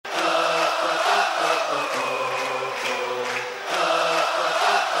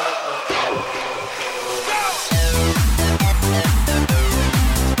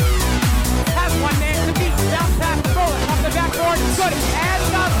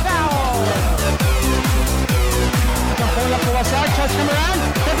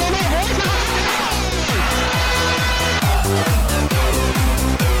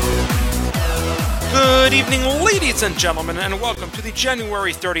Good evening, ladies and gentlemen, and welcome to the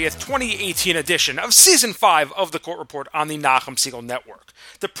January 30th, 2018 edition of Season 5 of the Court Report on the Nachum Segal Network,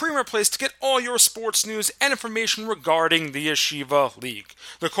 the premier place to get all your sports news and information regarding the Yeshiva League.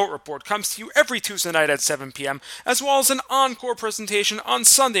 The Court Report comes to you every Tuesday night at 7 p.m., as well as an encore presentation on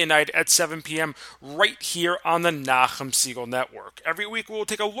Sunday night at 7 p.m. right here on the Nachum Segal Network. Every week we will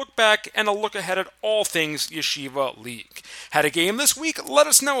take a look back and a look ahead at all things Yeshiva League. Had a game this week? Let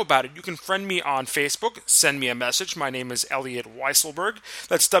us know about it. You can friend me on Facebook, send me a message. My name is Elliot Weiselberg.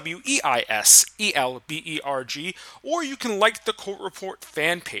 That's Weiselberg. Or you can like the Court Report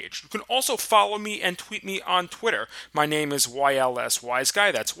fan page. You can also follow me and tweet me on Twitter. My name is YLS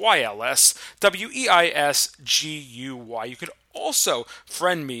Wiseguy. That's YLSWEISGUY. You can also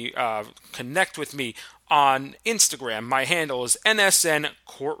friend me, connect with me on Instagram. My handle is NSN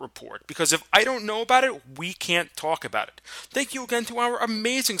Court Report, because if I don't know about it, we can't talk about it. Thank you again to our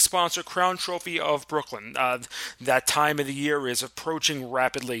amazing sponsor, Crown Trophy of Brooklyn. That time of the year is approaching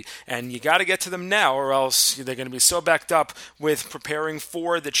rapidly, and you got to get to them now, or else they're going to be so backed up with preparing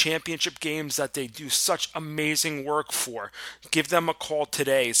for the championship games that they do such amazing work for. Give them a call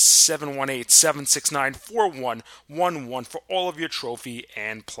today, 718-769-4111, for all of your trophy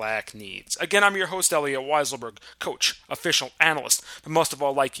and plaque needs. Again, I'm your host, Elliot Weiselberg, coach, official, analyst, but most of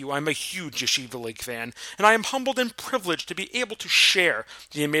all, like you, I'm a huge Yeshiva League fan, and I am humbled and privileged to be able to share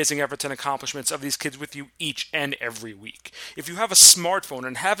the amazing efforts and accomplishments of these kids with you each and every week. If you have a smartphone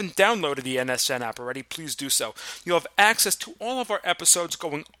and haven't downloaded the NSN app already, please do so. You'll have access to all of our episodes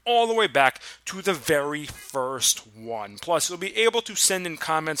going all the way back to the very first one. Plus, you'll be able to send in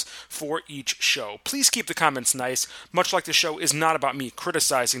comments for each show. Please keep the comments nice. Much like the show is not about me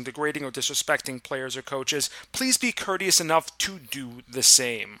criticizing, degrading, or disrespecting players or coaches, please be courteous enough to do the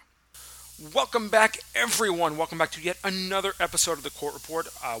same. Welcome back, everyone. Welcome back to yet another episode of the Court Report.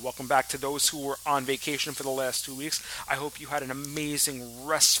 Welcome back to those who were on vacation for the last 2 weeks. I hope you had an amazing,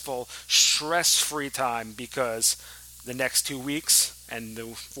 restful, stress-free time, because the next 2 weeks and the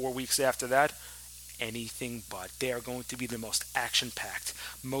 4 weeks after that, anything but. They are going to be the most action-packed,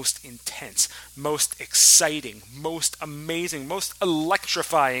 most intense, most exciting, most amazing, most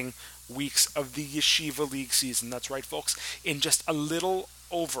electrifying weeks of the Yeshiva League season. That's right, folks. In just a little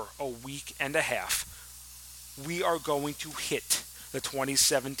over a week and a half, we are going to hit the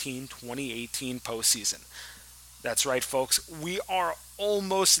 2017-2018 postseason. That's right, folks. We are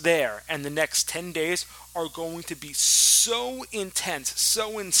almost there, and the next 10 days are going to be so intense,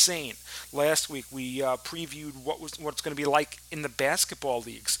 so insane. Last week we previewed what it's going to be like in the basketball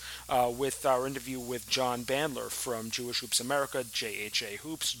leagues with our interview with John Bandler from Jewish Hoops America, JHA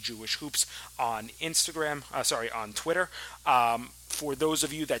Hoops, Jewish Hoops on on Twitter. For those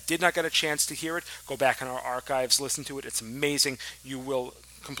of you that did not get a chance to hear it, go back in our archives, listen to it. It's amazing. You will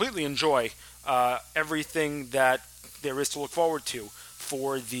completely enjoy everything that there is to look forward to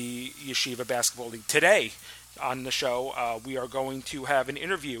for the Yeshiva Basketball League. Today on the show, we are going to have an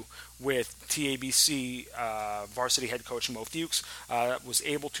interview with TABC varsity head coach Mo Fuchs. Was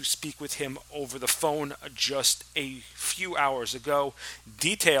able to speak with him over the phone just a few hours ago,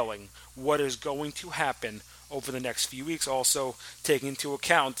 detailing what is going to happen over the next few weeks, also taking into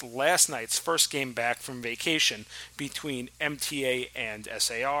account last night's first game back from vacation between MTA and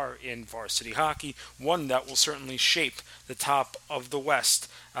SAR in varsity hockey, one that will certainly shape the top of the West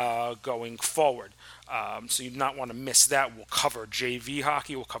going forward. So you do not want to miss that. We'll cover JV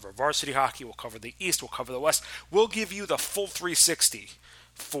hockey, we'll cover varsity hockey, we'll cover the East, we'll cover the West. We'll give you the full 360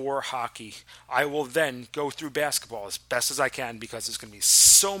 for hockey. I will then go through basketball as best as I can, because there's going to be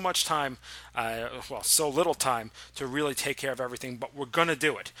so much time, so little time to really take care of everything, but we're going to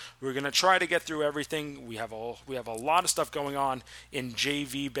do it. We're going to try to get through everything. We have a lot of stuff going on in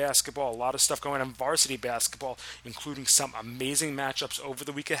JV basketball, a lot of stuff going on in varsity basketball, including some amazing matchups over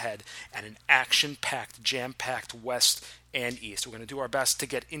the week ahead, and an action-packed, jam-packed West and East. We're going to do our best to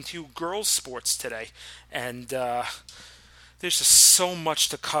get into girls' sports today, and there's just so much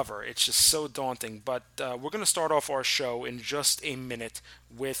to cover. It's just so daunting. But we're going to start off our show in just a minute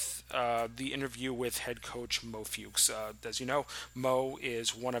with the interview with head coach Mo Fuchs. As you know, Mo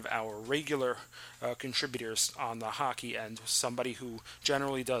is one of our regular contributors on the hockey end, somebody who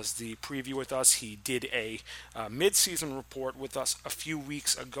generally does the preview with us. He did a mid-season report with us a few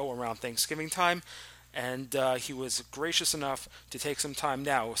weeks ago around Thanksgiving time. And he was gracious enough to take some time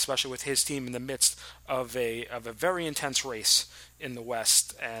now, especially with his team in the midst of a very intense race in the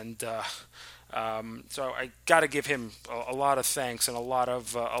West. And so I got to give him a lot of thanks and a lot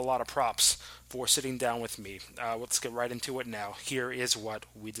of props for sitting down with me. Let's get right into it now. Here is what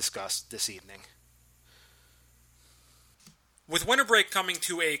we discussed this evening. With winter break coming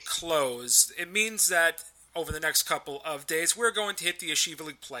to a close, it means that over the next couple of days, we're going to hit the Yeshiva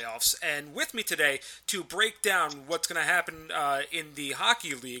League playoffs. And with me today to break down what's going to happen in the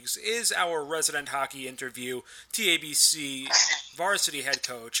hockey leagues is our resident hockey interview, TABC varsity head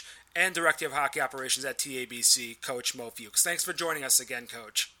coach and director of hockey operations at TABC, Coach Mo Fuchs. Thanks for joining us again,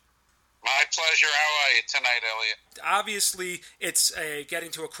 Coach. My pleasure. How are you tonight, Elliot? Obviously, it's getting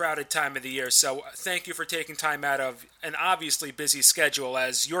to a crowded time of the year, so thank you for taking time out of an obviously busy schedule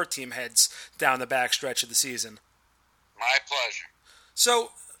as your team heads down the backstretch of the season. My pleasure.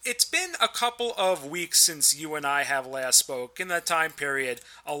 So, it's been a couple of weeks since you and I have last spoke. In that time period,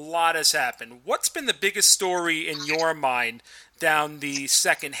 a lot has happened. What's been the biggest story in your mind down the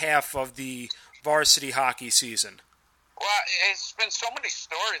second half of the varsity hockey season? Well, it's been so many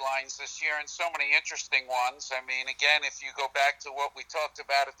storylines this year and so many interesting ones. I mean, again, if you go back to what we talked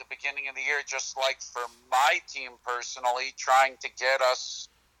about at the beginning of the year, just like for my team personally, trying to get us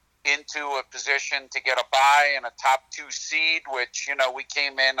into a position to get a bye and a top 2 seed, which, we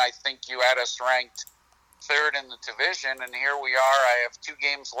came in, I think you had us ranked 3rd in the division, and here we are. I have 2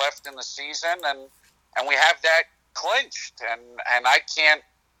 games left in the season, and we have that clinched, and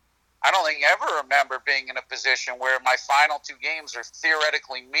I don't think I ever remember being in a position where my final 2 games are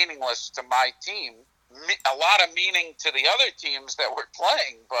theoretically meaningless to my team. A lot of meaning to the other teams that we're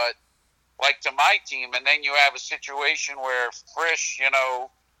playing, but like to my team. And then you have a situation where Frisch,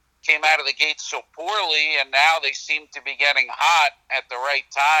 came out of the gate so poorly, and now they seem to be getting hot at the right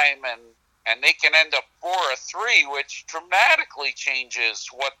time, and they can end up 4-3, which dramatically changes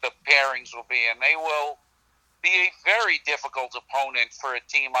what the pairings will be, and they will be a very difficult opponent for a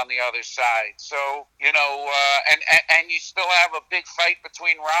team on the other side. So, and you still have a big fight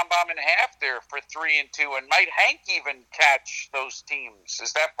between Rambam and Hafter for 3 and 2, and might Hank even catch those teams?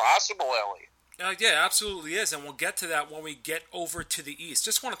 Is that possible, Elliot? Yeah, absolutely is, and we'll get to that when we get over to the East.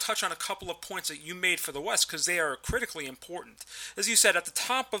 Just want to touch on a couple of points that you made for the West because they are critically important. As you said, at the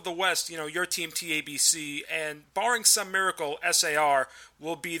top of the West, your team, TABC, and barring some miracle, SAR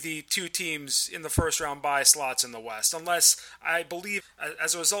will be the 2 teams in the first-round bye slots in the West, unless, I believe,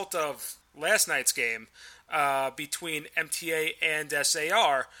 as a result of last night's game between MTA and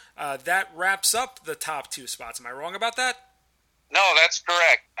SAR, that wraps up the top 2 spots. Am I wrong about that? No, that's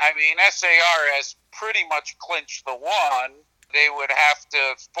correct. I mean, SAR has pretty much clinched the 1. They would have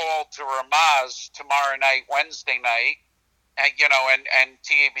to fall to Ramaz tomorrow night, Wednesday night, and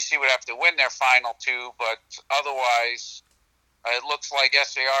TABC would have to win their final 2, but otherwise it looks like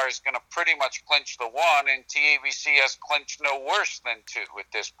SAR is going to pretty much clinch the 1, and TABC has clinched no worse than 2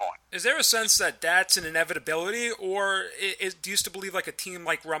 at this point. Is there a sense that that's an inevitability, or do you still believe like a team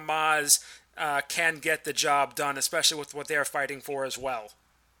like Ramaz can get the job done, especially with what they're fighting for as well?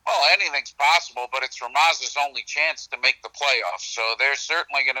 Well, anything's possible, but it's Ramaz's only chance to make the playoffs, so they're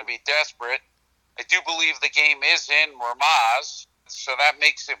certainly going to be desperate. I do believe the game is in Ramaz, so that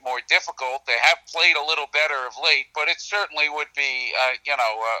makes it more difficult. They have played a little better of late, but it certainly would be,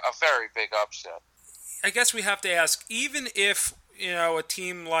 a very big upset. I guess we have to ask, even if, a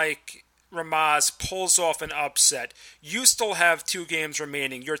team like Ramaz pulls off an upset, you still have 2 games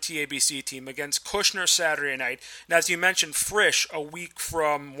remaining, your TABC team, against Kushner Saturday night. And as you mentioned, Frisch a week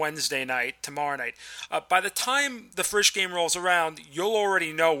from Wednesday night, tomorrow night. By the time the Frisch game rolls around, you'll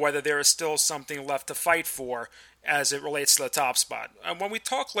already know whether there is still something left to fight for as it relates to the top spot. When we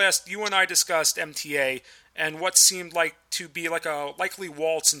talked last, you and I discussed MTA and what seemed like to be like a likely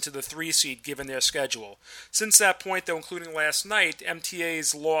waltz into the 3 seed given their schedule. Since that point, though, including last night,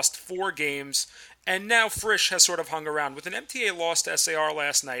 MTA's lost 4 games, and now Frisch has sort of hung around. With an MTA loss to SAR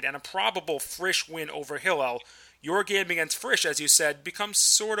last night and a probable Frisch win over Hillel, your game against Frisch, as you said, becomes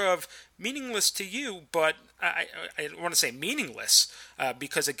sort of meaningless to you, but I want to say meaningless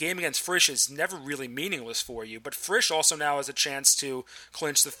because a game against Frisch is never really meaningless for you, but Frisch also now has a chance to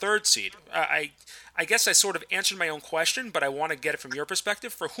clinch the 3rd seed. I guess I sort of answered my own question, but I want to get it from your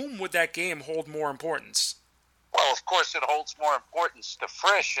perspective. For whom would that game hold more importance? Well, of course it holds more importance to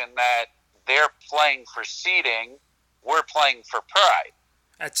Frisch in that they're playing for seeding, we're playing for pride.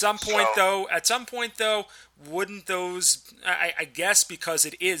 At some point, though, wouldn't those? I guess because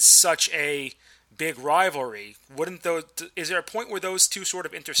it is such a big rivalry, wouldn't those? Is there a point where those 2 sort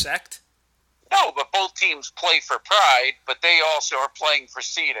of intersect? No, but both teams play for pride, but they also are playing for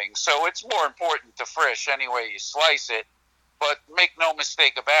seeding. So it's more important to Frisch any way you slice it. But make no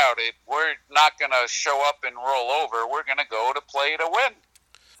mistake about it, we're not going to show up and roll over. We're going to go to play to win.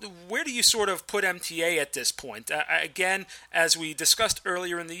 Where do you sort of put MTA at this point? Again, as we discussed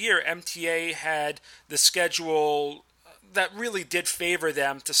earlier in the year, MTA had the schedule that really did favor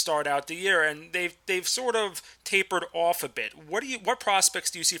them to start out the year, and they've sort of tapered off a bit. What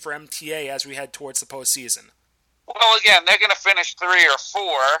prospects do you see for MTA as we head towards the postseason? Well, again, they're going to finish 3 or 4.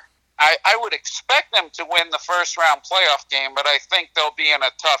 I would expect them to win the first round playoff game, but I think they'll be in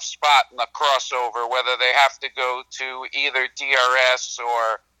a tough spot in the crossover, whether they have to go to either DRS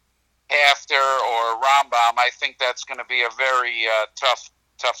or After or Rambam. I think that's going to be a very tough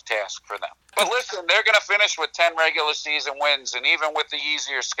task for them. But listen, they're going to finish with 10 regular season wins, and even with the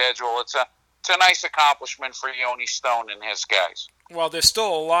easier schedule, it's a nice accomplishment for Yoni Stone and his guys. Well, there's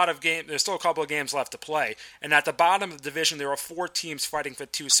still a couple of games left to play, and at the bottom of the division, there are 4 teams fighting for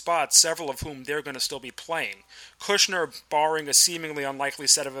 2 spots, several of whom they're going to still be playing. Kushner, barring a seemingly unlikely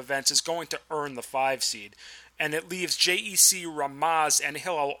set of events, is going to earn the 5 seed, and it leaves JEC, Ramaz, and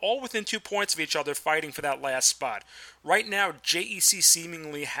Hillel all within 2 points of each other fighting for that last spot. Right now, JEC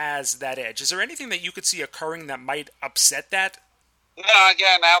seemingly has that edge. Is there anything that you could see occurring that might upset that? No,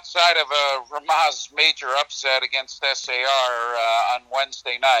 again, outside of a Ramaz major upset against SAR on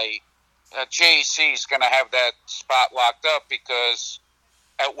Wednesday night, JEC is going to have that spot locked up because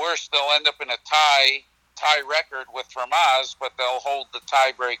at worst they'll end up in a tie record with Ramaz, but they'll hold the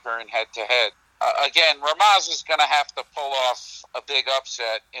tiebreaker in head-to-head. Again, Ramaz is going to have to pull off a big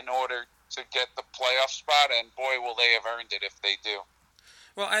upset in order to get the playoff spot, and boy, will they have earned it if they do.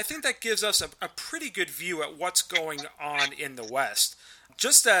 Well, I think that gives us a pretty good view at what's going on in the West.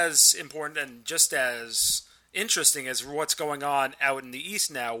 Just as important and just as interesting as what's going on out in the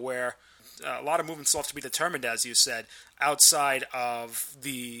East now, where a lot of movements still have to be determined, as you said, outside of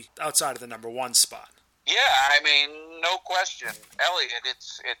the number 1 spot. Yeah, I mean, no question, Elliot.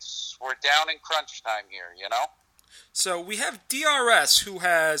 It's we're down in crunch time here, you know. So we have DRS, who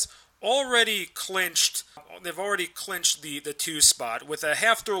has already clinched. They've already clinched the 2 spot with a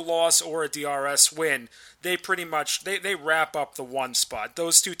Hafter loss or a DRS win. They pretty much they wrap up the 1 spot.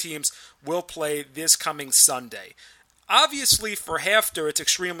 Those 2 teams will play this coming Sunday. Obviously, for Hafter, it's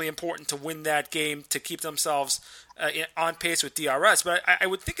extremely important to win that game to keep themselves on pace with DRS. But I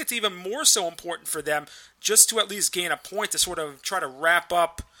would think it's even more so important for them just to at least gain a point to sort of try to wrap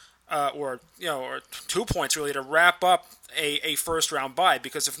up, or 2 points really to wrap up a first round bye.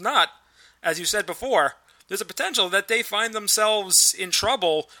 Because if not, as you said before, there's a potential that they find themselves in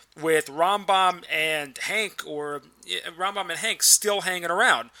trouble with Rambam and Hank, or Rambam and Hank still hanging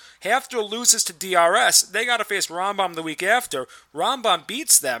around. Hafter loses to DRS. They got to face Rambam the week after. Rambam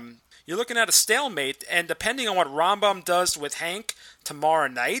beats them. You're looking at a stalemate, and depending on what Rambam does with Hank tomorrow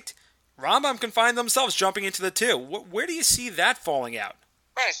night, Rambam can find themselves jumping into the 2. Where do you see that falling out?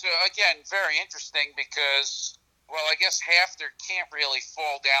 Right, so again, very interesting because, well, I guess Hafter can't really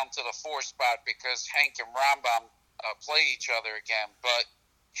fall down to the 4 spot because Hank and Rambam play each other again. But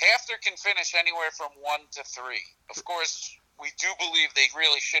Hafter can finish anywhere from 1 to 3. Of course, we do believe they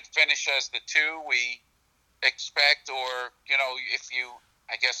really should finish as the 2. We expect, or,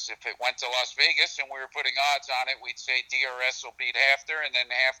 I guess if it went to Las Vegas and we were putting odds on it, we'd say DRS will beat Hafter and then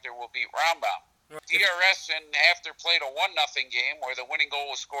Hafter will beat Rambam. DRS and Hafter played a 1-0 game where the winning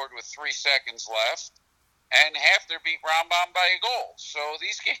goal was scored with 3 seconds left, and Hafter beat Rambam by a goal. So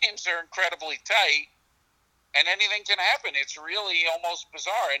these games are incredibly tight, and anything can happen. It's really almost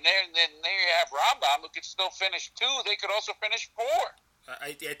bizarre. And then there you have Rambam, who could still finish 2. They could also finish 4.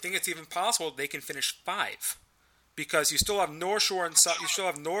 I think it's even possible they can finish 5. Because you still have North Shore and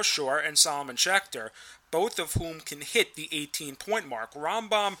Solomon Schechter, both of whom can hit the 18-point mark.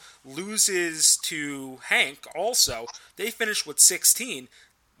 Rambam loses to Hank also. They finish with 16.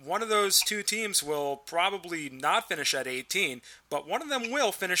 One of those 2 teams will probably not finish at 18, but one of them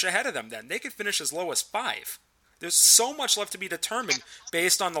will finish ahead of them then. They could finish as low as 5. There's so much left to be determined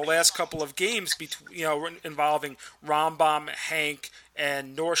based on the last couple of games involving Rambam, Hank,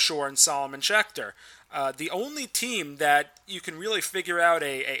 and North Shore and Solomon Schechter. The only team that you can really figure out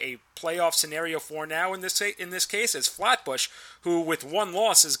a playoff scenario for now in this case is Flatbush, who with 1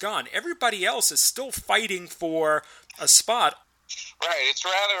 loss is gone. Everybody else is still fighting for a spot. Right, it's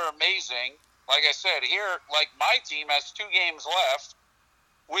rather amazing. Like I said, here, like my team has 2 games left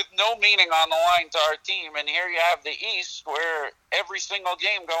with no meaning on the line to our team, and here you have the East where every single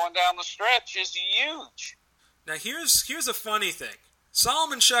game going down the stretch is huge. Now here's a funny thing.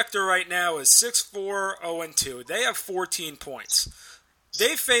 Solomon Schechter right now is 6-4, 0-2. They have 14 points.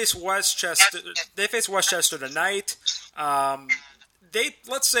 They face Westchester tonight.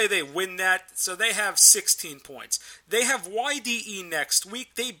 Let's say they win that, so they have 16 points. They have YDE next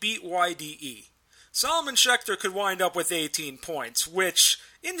week. They beat YDE. Solomon Schechter could wind up with 18 points, which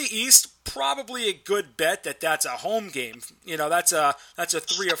in the East probably a good bet that's a home game. That's a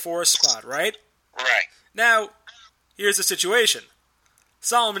 3 or 4 spot, right? Right. Now, here's the situation.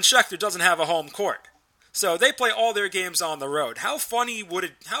 Solomon Schechter doesn't have a home court. So they play all their games on the road. How funny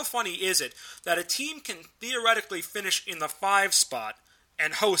is it that a team can theoretically finish in the 5 spot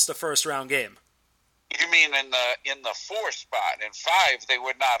and host a first-round game? You mean in the 4 spot? In 5, they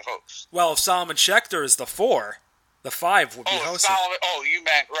would not host. Well, if Solomon Schechter is the 4, the 5 would be hosting. You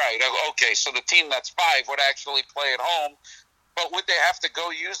meant right. Okay, so the team that's 5 would actually play at home. But would they have to go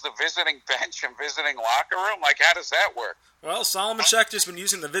use the visiting bench and visiting locker room? Like, how does that work? Well, Solomon Schechter's been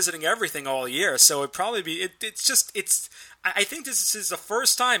using the visiting everything all year, so it'd probably be. I think this is the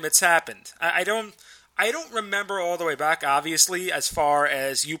first time it's happened. I don't remember all the way back, obviously, as far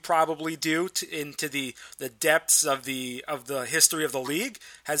as you probably do into the depths of the history of the league.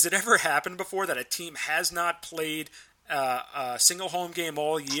 Has it ever happened before that a team has not played a single home game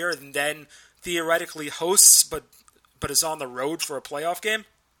all year and then theoretically hosts, but is on the road for a playoff game?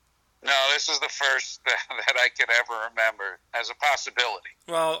 No, this is the first that I could ever remember as a possibility.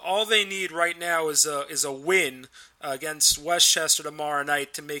 Well, all they need right now is a win against Westchester tomorrow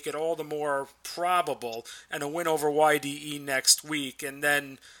night to make it all the more probable, and a win over YDE next week. And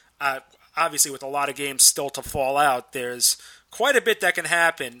then, obviously, with a lot of games still to fall out, there's quite a bit that can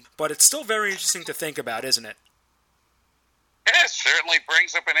happen, but it's still very interesting to think about, isn't it? Yeah, it certainly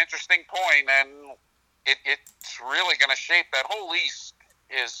brings up an interesting point, and it's really going to shape that whole East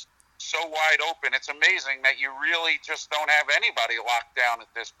is so wide open. It's amazing that you really just don't have anybody locked down at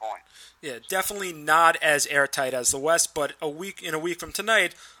this point. Yeah, definitely not as airtight as the West, but a week from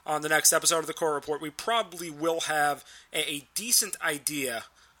tonight, on the next episode of the Core Report, we probably will have a decent idea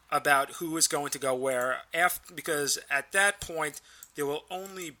about who is going to go where, because at that point there will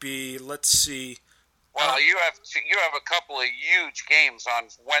only be, let's see. Well, you have a couple of huge games on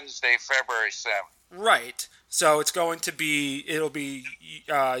Wednesday, February 7th. Right. So it'll be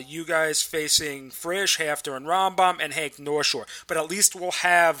you guys facing Frisch, Hafter, and Rambam, and Hank North Shore. But at least we'll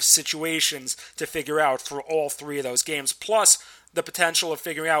have situations to figure out for all 3 of those games, plus the potential of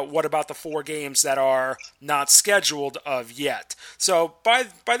figuring out what about the 4 games that are not scheduled of yet. So by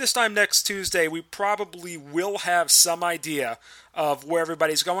this time next Tuesday, we probably will have some idea of where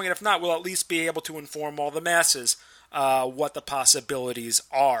everybody's going, and if not, we'll at least be able to inform all the masses what the possibilities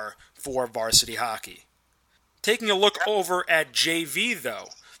are for varsity hockey. Taking a look over at JV, though.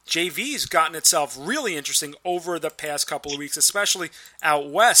 JV's gotten itself really interesting over the past couple of weeks, especially out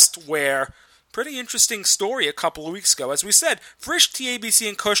west, where pretty interesting story a couple of weeks ago. As we said, Frisch, TABC,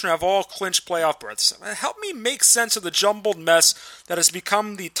 and Kushner have all clinched playoff berths. Help me make sense of the jumbled mess that has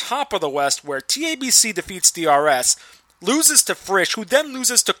become the top of the West, where TABC defeats DRS, loses to Frisch, who then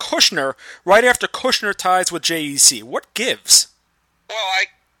loses to Kushner right after Kushner ties with JEC. What gives? Well, I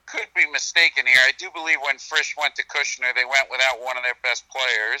could be mistaken here. I do believe when Frisch went to Kushner, they went without one of their best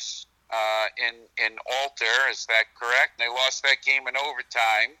players in Alter. Is that correct? They lost that game in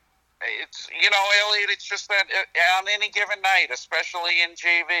overtime. It's, Elliot, it's just that on any given night, especially in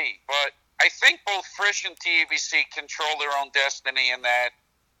JV. But I think both Frisch and TABC control their own destiny in that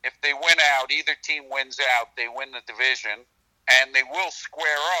if they win out, either team wins out, they win the division, and they will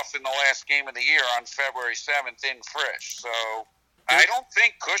square off in the last game of the year on February 7th in Frisch. So I don't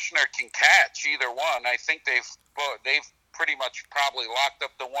think Kushner can catch either one. I think they've pretty much probably locked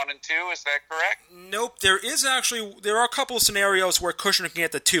up the 1 and 2. Is that correct? Nope. There are a couple of scenarios where Kushner can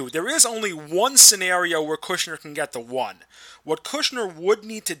get the 2. There is only one scenario where Kushner can get the 1. What Kushner would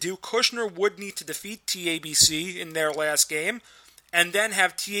need to do, Kushner would need to defeat TABC in their last game, and then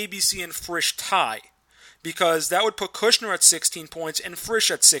have TABC and Frisch tie, because that would put Kushner at 16 points and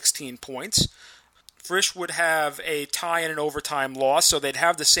Frisch at 16 points. Frisch would have a tie and an overtime loss, so they'd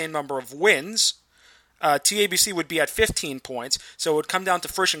have the same number of wins. TABC would be at 15 points, so it would come down to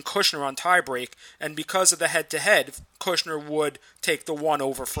Frisch and Kushner on tiebreak, and because of the head-to-head, Kushner would take the 1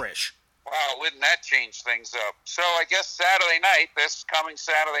 over Frisch. Wow, wouldn't that change things up? So I guess this coming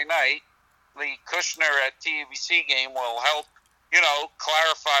Saturday night, the Kushner at TABC game will help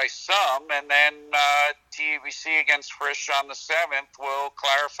clarify some, and then TABC against Frisch on the 7th will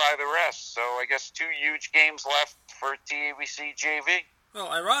clarify the rest. So I guess 2 huge games left for TABC JV.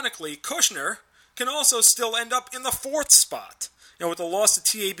 Well, ironically, Kushner can also still end up in the 4th spot, with the loss to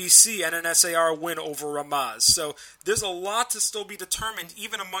TABC and an SAR win over Ramaz. So there's a lot to still be determined,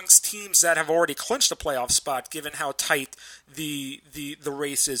 even amongst teams that have already clinched a playoff spot, given how tight the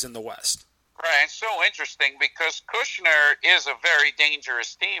race is in the West. Right, it's so interesting because Kushner is a very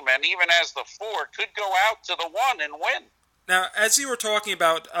dangerous team, and even as the 4, could go out to the 1 and win. Now, as you were talking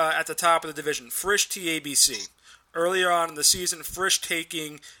about at the top of the division, Frisch TABC, earlier on in the season, Frisch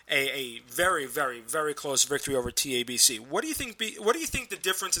taking a very, very, very close victory over TABC. What do you think? What do you think the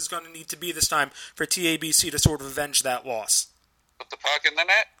difference is going to need to be this time for TABC to sort of avenge that loss? Put the puck in the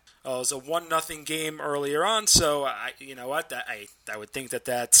net. Oh, it was a 1-0 game earlier on, so you know what? I would think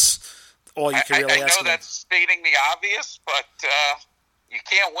that's all you can really ask. I know that's stating the obvious, but you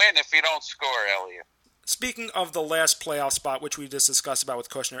can't win if you don't score, Elliot. Speaking of the last playoff spot, which we just discussed about with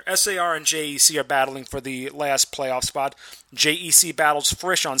Kushner, SAR and JEC are battling for the last playoff spot. JEC battles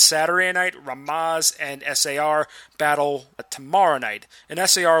Frisch on Saturday night. Ramaz and SAR battle tomorrow night. An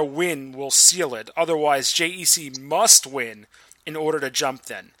SAR win will seal it. Otherwise, JEC must win in order to jump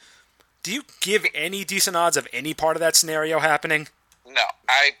then. Do you give any decent odds of any part of that scenario happening? No.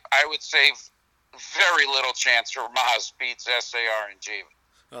 I would say very little chance Ramaz beats SAR and JV.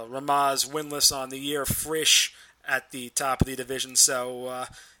 Ramaz winless on the year, Frisch at the top of the division. So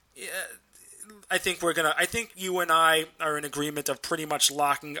I think you and I are in agreement of pretty much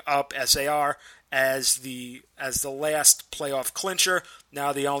locking up SAR as the last playoff clincher.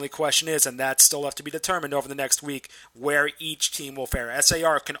 Now the only question is, and that's still left to be determined over the next week, where each team will fare.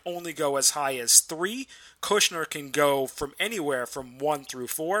 SAR can only go as high as 3. Kushner can go from anywhere from 1 through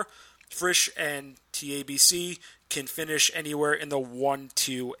 4. Frisch and TABC can finish anywhere in the 1,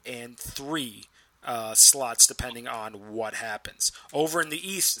 2, and 3 slots, depending on what happens. Over in the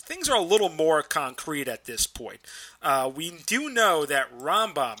East, things are a little more concrete at this point. We do know that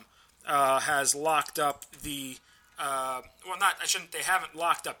Rambam has locked up the... they haven't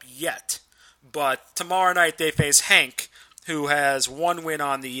locked up yet, but tomorrow night they face Hank, who has 1 win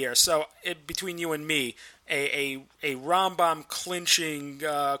on the year. So, between you and me, a Rambam clinching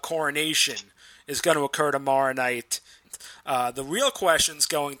coronation is going to occur tomorrow night. The real question is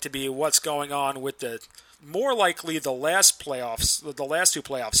going to be what's going on with more likely the last two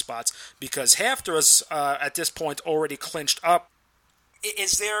playoff spots, because Hafter is at this point already clinched up.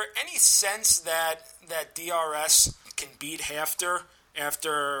 Is there any sense that DRS can beat Hafter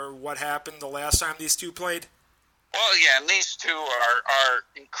after what happened the last time these two played? Well, yeah, and these two are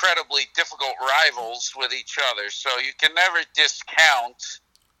incredibly difficult rivals with each other, so you can never discount,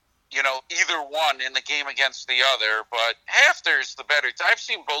 either one in the game against the other, but Hafter's the better. I've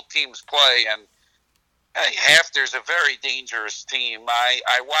seen both teams play, and Hafter's a very dangerous team.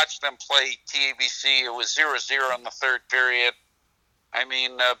 I watched them play TABC. It was 0-0 in the third period. I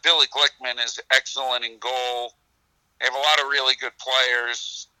mean, Billy Glickman is excellent in goal. They have a lot of really good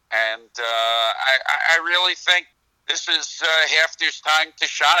players, and I really think this is Hafter's time to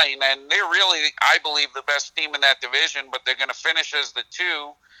shine, and they're really, I believe, the best team in that division, but they're going to finish as the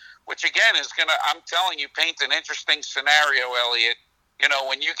 2, which again is going to, I'm telling you, paint an interesting scenario, Elliot.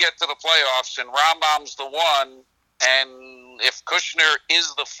 When you get to the playoffs and Rambam's the 1, and if Kushner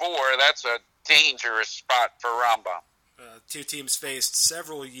is the 4, that's a dangerous spot for Rambam. Two teams faced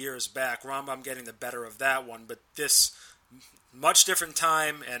several years back. Rambam getting the better of that one, but this much different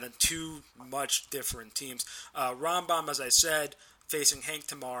time and 2 much different teams. Rambam, as I said, facing Hank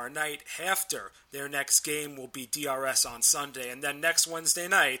tomorrow night. Hafter, their next game will be DRS on Sunday. And then next Wednesday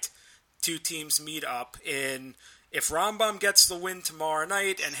night, 2 teams meet up in... If Rambam gets the win tomorrow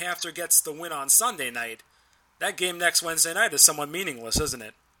night and Hafter gets the win on Sunday night, that game next Wednesday night is somewhat meaningless, isn't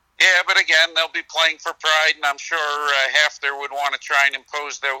it? Yeah, but again, they'll be playing for pride, and I'm sure Hafter would want to try and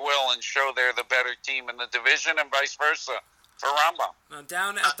impose their will and show they're the better team in the division, and vice versa for Rambam. Now,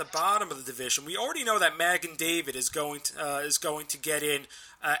 down at the bottom of the division, we already know that Mag and David is going to get in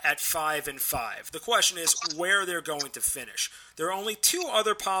at 5-5. The question is where they're going to finish. There are only 2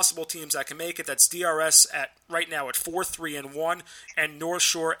 other possible teams that can make it. That's DRS right now at 4-3-1, and North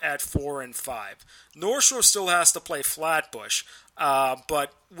Shore at 4-5. North Shore still has to play Flatbush,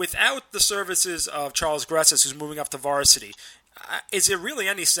 but without the services of Charles Gressis, who's moving up to varsity, is there really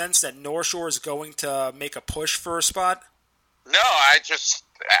any sense that North Shore is going to make a push for a spot? No, I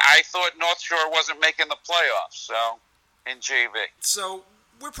thought North Shore wasn't making the playoffs, so in JV. So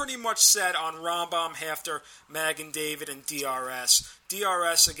we're pretty much set on Rambam, Hafter, Mag and David, and DRS.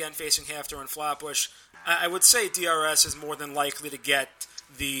 DRS, again, facing Hafter and Flatbush. I would say DRS is more than likely to get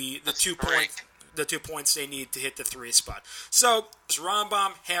the 2 points. The 2 points they need to hit the 3 spot. So, it's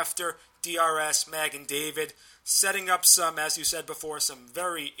Rambam, Hafter, DRS, Mag and David, setting up some, as you said before, some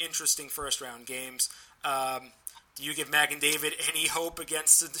very interesting first-round games. Do you give Mag and David any hope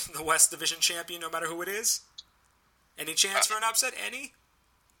against the West Division champion, no matter who it is? Any chance for an upset? Any?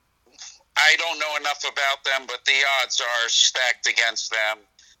 I don't know enough about them, but the odds are stacked against them.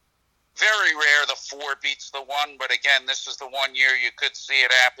 Very rare the 4 beats the 1, but again, this is the 1 year you could see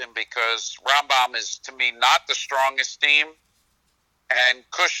it happen because Rambam is, to me, not the strongest team, and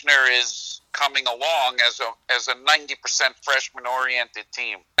Kushner is coming along as a 90% freshman-oriented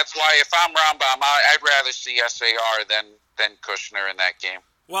team. That's why if I'm Rambam, I'd rather see SAR than Kushner in that game.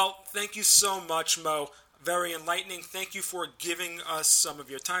 Well, thank you so much, Mo. Very enlightening. Thank you for giving us some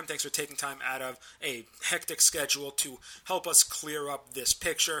of your time. Thanks for taking time out of a hectic schedule to help us clear up this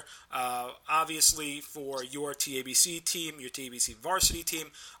picture. Obviously, for your TABC team, your TABC varsity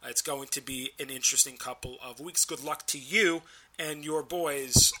team, it's going to be an interesting couple of weeks. Good luck to you and your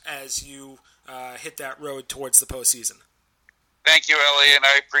boys as you hit that road towards the postseason. Thank you, Elliot.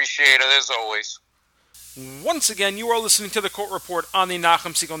 I appreciate it as always. Once again, you are listening to the Court Report on the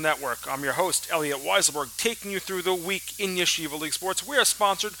Nachum Segal Network. I'm your host, Elliot Weiselberg, taking you through the week in Yeshiva League sports. We are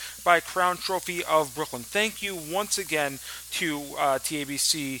sponsored by Crown Trophy of Brooklyn. Thank you once again to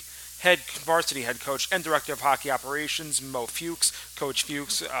TABC varsity head coach and director of hockey operations, Mo Fuchs. Coach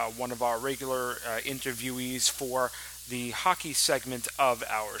Fuchs, one of our regular interviewees for the hockey segment of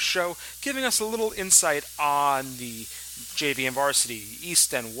our show, giving us a little insight on the JV and Varsity,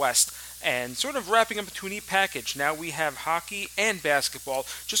 East and West, and sort of wrapping up a 2-neat package. Now we have hockey and basketball.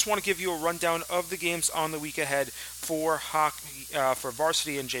 Just want to give you a rundown of the games on the week ahead for hockey, for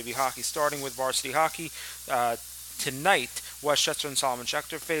varsity and JV hockey. Starting with varsity hockey, tonight, Westchester and Solomon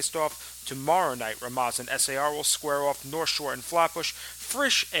Schechter faced off. Tomorrow night, Ramaz and SAR will square off. North Shore and Flatbush,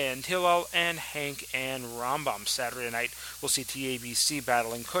 Frisch and Hillel, and Hank and Rambam. Saturday night, we'll see TABC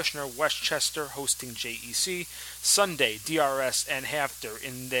battling Kushner, Westchester hosting JEC. Sunday, DRS and Hafter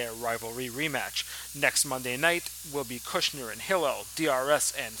in their rivalry rematch. Next Monday night will be Kushner and Hillel,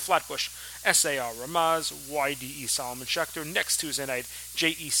 DRS and Flatbush, SAR Ramaz, YDE Solomon Schechter. Next Tuesday night,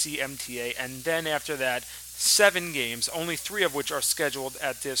 JEC MTA, and then after that, 7 games, only 3 of which are scheduled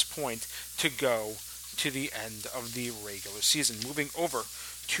at this point to go to the end of the regular season. Moving over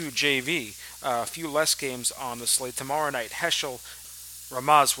to JV, a few less games on the slate. Tomorrow night, Heschel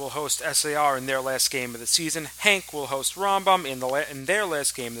Ramaz will host SAR in their last game of the season. Hank will host Rambam in their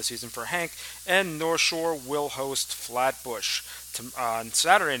last game of the season for Hank. And North Shore will host Flatbush. On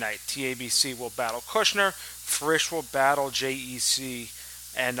Saturday night, TABC will battle Kushner. Frisch will battle JEC.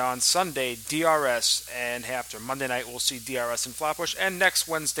 And on Sunday, DRS and Hafter. Monday night, we'll see DRS and Flatbush. And next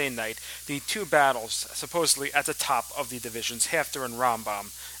Wednesday night, the 2 battles, supposedly at the top of the divisions, Hafter and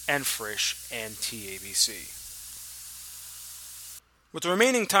Rambam, and Frisch and TABC. With the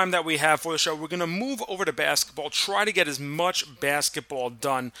remaining time that we have for the show, we're going to move over to basketball, try to get as much basketball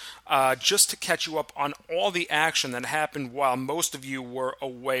done just to catch you up on all the action that happened while most of you were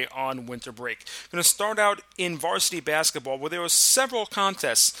away on winter break. I'm going to start out in varsity basketball where there were several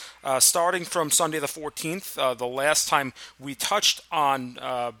contests starting from Sunday the 14th, the last time we touched on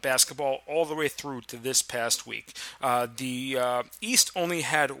basketball all the way through to this past week. The East only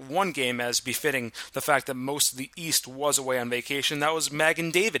had 1 game as befitting the fact that most of the East was away on vacation. That was Magen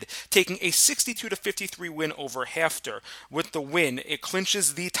David taking a 62-53 win over Hafter. With the win, it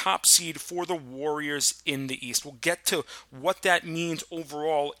clinches the top seed for the Warriors in the East. We'll get to what that means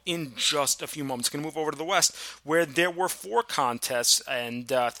overall in just a few moments. Going to move over to the West, where there were 4 contests, and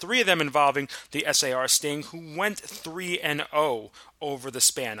 3 of them involving the SAR Sting, who went 3-0 over the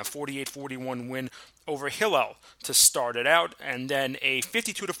span. A 48-41 win over Hillel to start it out, and then a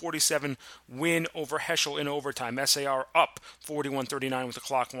 52-47 win over Heschel in overtime. SAR up 41-39 with the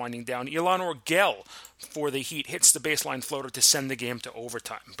clock winding down. Ilan Orgel for the Heat hits the baseline floater to send the game to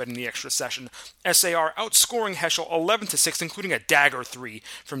overtime. But in the extra session, SAR outscoring Heschel 11-6, including a dagger 3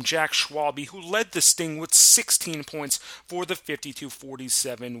 from Jack Schwalbe, who led the Sting with 16 points for the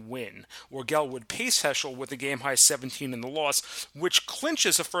 52-47 win. Orgel would pace Heschel with a game-high 17 in the loss, which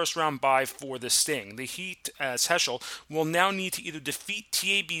clinches a first-round bye for the Sting. The Heat, as Heschel, will now need to either defeat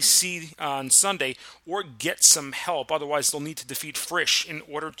TABC on Sunday or get some help. Otherwise, they'll need to defeat Frisch in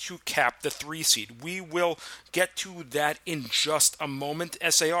order to cap the 3 seed. We will get to that in just a moment.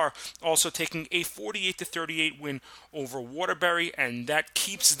 SAR also taking a 48-38 win over Waterbury, and that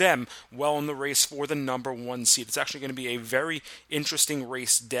keeps them well in the race for the number 1 seed. It's actually going to be a very interesting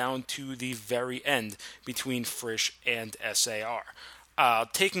race down to the very end between Frisch and SAR.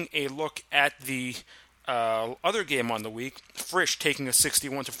 Taking a look at the other game on the week, Frisch taking a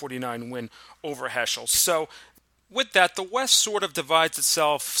 61-49 win over Heschel. So with that, the West sort of divides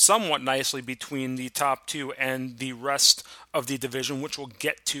itself somewhat nicely between the top 2 and the rest of the division, which we'll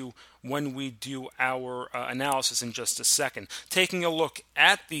get to when we do our analysis in just a second. Taking a look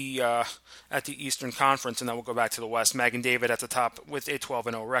at the Eastern Conference, and then we'll go back to the West. Mag and David at the top with a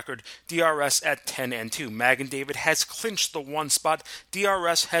 12-0 record. DRS at 10-2. Mag and David has clinched the 1 spot.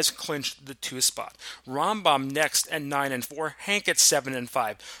 DRS has clinched the 2 spot. Rambam next at 9-4. Hank at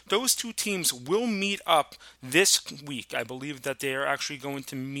 7-5. Those two teams will meet up this week. I believe that they are actually going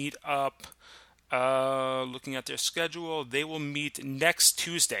to meet up. Looking at their schedule, they will meet next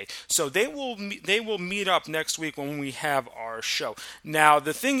Tuesday. So they will meet up next week when we have our show. Now,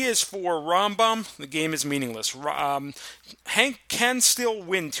 the thing is, for Rambam, the game is meaningless. Hank can still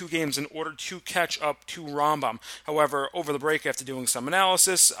win 2 games in order to catch up to Rambam. However, over the break, after doing some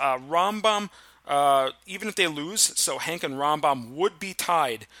analysis, Rambam, even if they lose, so Hank and Rambam would be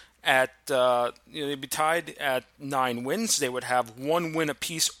tied they'd be tied at 9 wins. They would have 1 win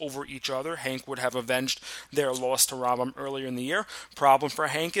apiece over each other. Hank would have avenged their loss to Rambam earlier in the year. Problem for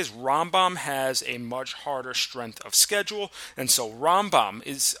Hank is Rambam has a much harder strength of schedule, and so Rambam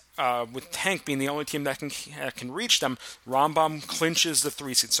is, with Hank being the only team that can reach them, Rambam clinches the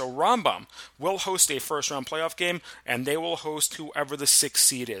 3 seed. So Rambam will host a first-round playoff game, and they will host whoever the 6th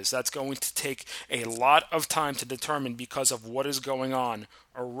seed is. That's going to take a lot of time to determine because of what is going on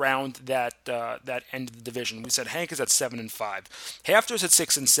around that end of the division. We said Hank is at 7-5, Hafter's at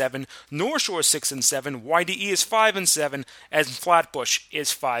 6-7, North Shore is 6-7, YDE is 5-7, and Flatbush is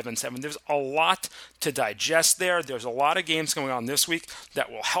 5-7. There's a lot to digest there. There's a lot of games going on this week that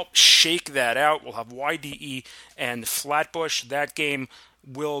will help shake that out. We'll have YDE and Flatbush. That game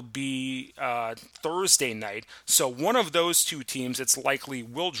will be Thursday night. So one of those two teams, it's likely,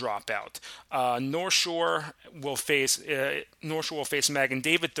 will drop out. North Shore will face Mag and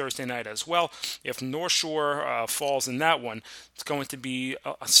David Thursday night as well. If North Shore falls in that one, it's going to be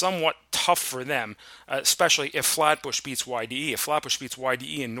somewhat tough for them, especially if Flatbush beats YDE. If Flatbush beats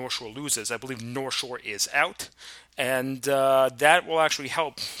YDE and North Shore loses, I believe North Shore is out. And that will actually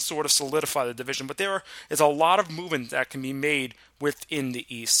help sort of solidify the division. But there is a lot of movement that can be made within the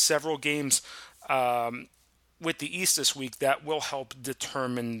East. Several games with the East this week that will help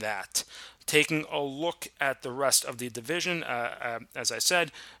determine that. Taking a look at the rest of the division, as I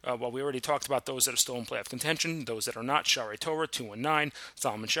said, we already talked about those that are still in playoff contention. Those that are not: Shari Torah 2-9,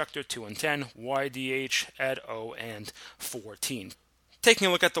 Solomon Schechter 2-10, YDH at 0-14. Taking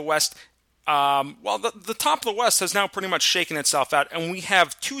a look at the West. The top of the West has now pretty much shaken itself out, and we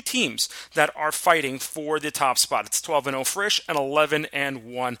have 2 teams that are fighting for the top spot. It's 12-0 Frisch and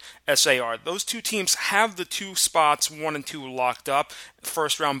 11-1 SAR. Those 2 teams have the 2 spots, 1 and 2, locked up.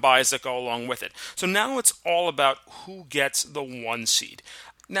 First round buys that go along with it. So now it's all about who gets the 1 seed.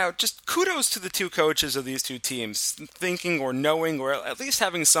 Now, just kudos to the 2 coaches of these 2 teams, thinking or knowing or at least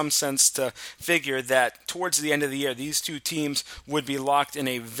having some sense to figure that towards the end of the year, these 2 teams would be locked in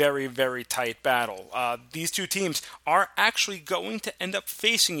a very, very tight battle. These 2 teams are actually going to end up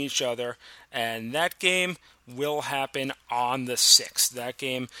facing each other, and that game will happen on the 6th. That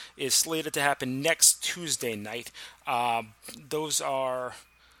game is slated to happen next Tuesday night.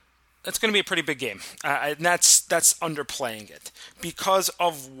 It's going to be a pretty big game, and that's underplaying it because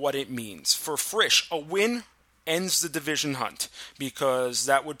of what it means. For Frisch, a win ends the division hunt because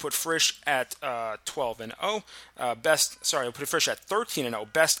that would put Frisch at 12-0. It'll put Frisch at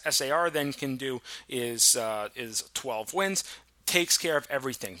 13-0. Best SAR then can do is 12 wins. Takes care of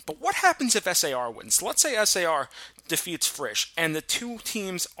everything. But what happens if SAR wins? Let's say SAR defeats Frisch, and the 2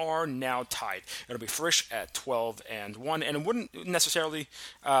 teams are now tied. It'll be Frisch at 12-1, and it wouldn't necessarily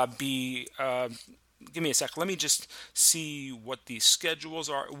be. Give me a sec. Let me just see what the schedules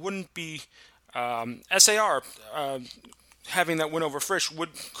are. It wouldn't be SAR. Having that win over Frisch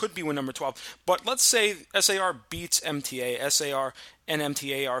could be win number 12. But let's say SAR beats MTA. SAR and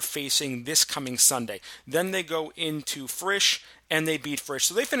MTA are facing this coming Sunday. Then they go into Frisch and they beat Frisch.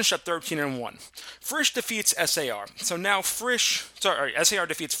 So they finish at 13-1. Frisch defeats SAR. So now SAR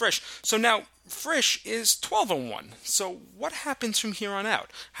defeats Frisch. So now Frisch is 12-1. So what happens from here on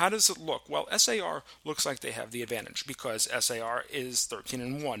out? How does it look? Well, SAR looks like they have the advantage because SAR is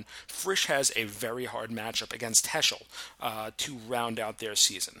 13-1. Frisch has a very hard matchup against Heschel to round out their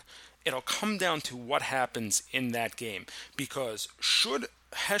season. It'll come down to what happens in that game because should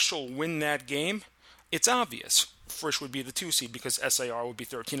Heschel win that game, it's obvious. Frisch would be the 2 seed because SAR would be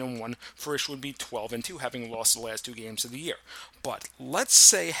 13-1. Frisch would be 12-2, having lost the last 2 games of the year. But let's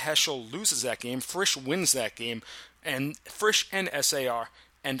say Heschel loses that game, Frisch wins that game, and Frisch and SAR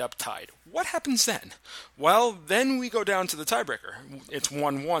end up tied. What happens then? Well, then we go down to the tiebreaker. It's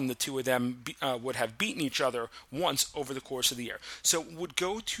 1-1. The 2 of them would have beaten each other once over the course of the year. So it would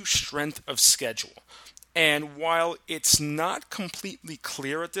go to strength of schedule. And while it's not completely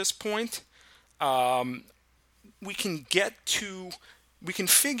clear at this point, we can we can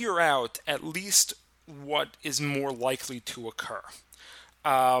figure out at least what is more likely to occur.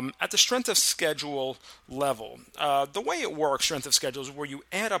 At the strength of schedule level, the way it works, strength of schedule, is where you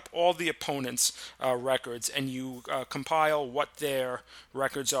add up all the opponents' records and you compile what their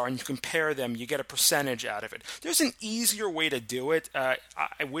records are and you compare them. You get a percentage out of it. There's an easier way to do it. I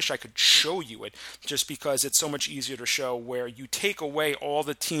wish I could show you it just because it's so much easier to show, where you take away all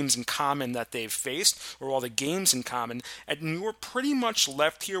the teams in common that they've faced or all the games in common, and you're pretty much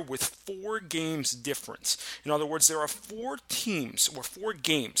left here with 4 games difference. In other words, there are 4 teams or 4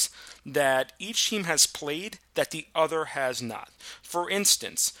 games that each team has played that the other has not. For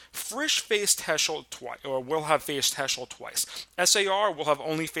instance, Frisch faced Heschel twice, or will have faced Heschel twice. SAR will have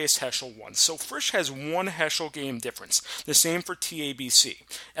only faced Heschel once. So Frisch has 1 Heschel game difference. The same for TABC.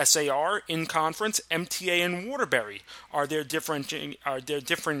 SAR in conference, MTA and Waterbury are their different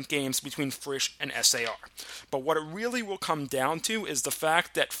games between Frisch and SAR. But what it really will come down to is the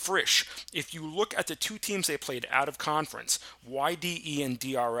fact that Frisch, if you look at the 2 teams they played out of conference, YDE and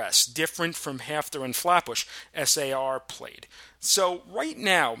DRS, different from Hafter and Flatbush, SAR played. So right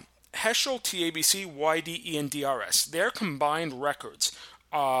now, Heschel, TABC, YDE, and DRS, their combined records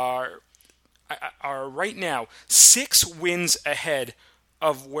are right now 6 wins ahead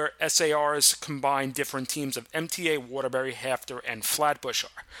of where SAR's combined different teams of MTA, Waterbury, Hafter, and Flatbush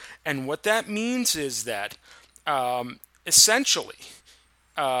are. And what that means is that essentially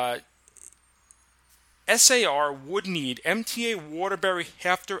SAR would need MTA, Waterbury,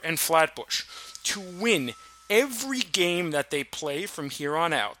 Hafter, and Flatbush to win every game that they play from here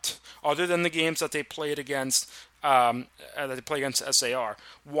on out, other than the games that they played against SAR,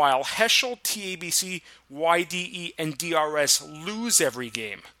 while Heschel, TABC, YDE, and DRS lose every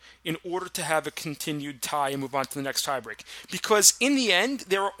game in order to have a continued tie and move on to the next tiebreak. Because in the end,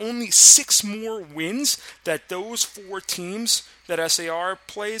 there are only 6 more wins that those 4 teams that SAR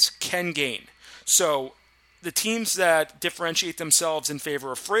plays can gain. So the teams that differentiate themselves in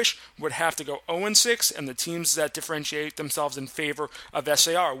favor of Frisch would have to go 0-6, and the teams that differentiate themselves in favor of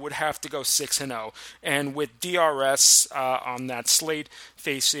SAR would have to go 6-0. And with DRS on that slate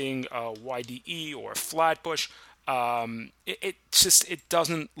facing YDE or Flatbush, it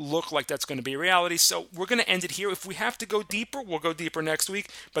doesn't look like that's going to be a reality. So we're going to end it here. If we have to go deeper, we'll go deeper next week.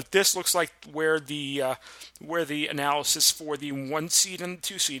 But this looks like where the analysis for the 1 seed and the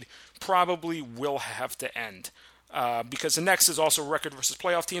 2 seed probably will have to end. Because the next is also record versus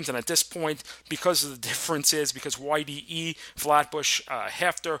playoff teams, and at this point, because of the differences, because YDE, Flatbush,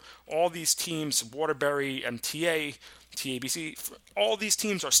 Hafter, all these teams, Waterbury, MTA, TABC, all these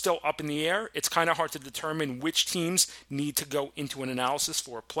teams are still up in the air. It's kind of hard to determine which teams need to go into an analysis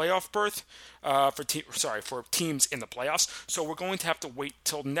for a playoff berth, for teams in the playoffs. So we're going to have to wait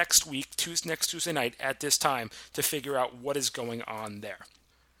till next week, next Tuesday night at this time, to figure out what is going on there.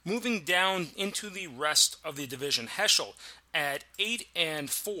 Moving down into the rest of the division, Heschel at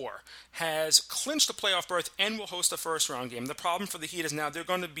 8-4 has clinched a playoff berth and will host a first-round game. The problem for the Heat is now they're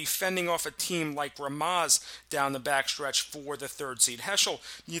going to be fending off a team like Ramaz down the backstretch for the 3rd seed. Heschel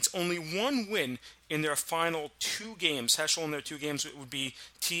needs only 1 win in their final 2 games. Heschel in their 2 games would be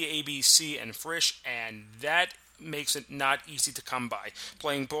TABC and Frisch, and that makes it not easy to come by.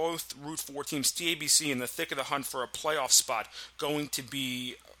 Playing both Route 4 teams, TABC in the thick of the hunt for a playoff spot, going to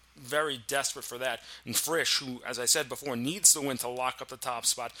be very desperate for that. And Frisch, who, as I said before, needs the win to lock up the top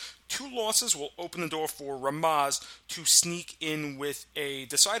spot. 2 losses will open the door for Ramaz to sneak in with a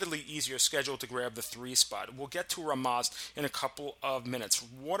decidedly easier schedule to grab the 3 spot. We'll get to Ramaz in a couple of minutes.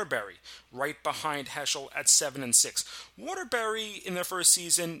 Waterbury right behind Heschel at 7-6. Waterbury in their first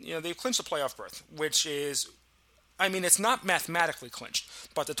season, they've clinched a playoff berth, which is, it's not mathematically clinched,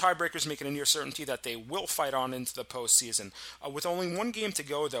 but the tiebreakers make it a near certainty that they will fight on into the postseason. With only 1 game to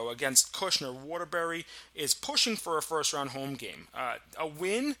go, though, against Kushner, Waterbury is pushing for a first-round home game. A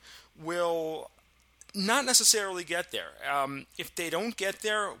win will not necessarily get there. If they don't get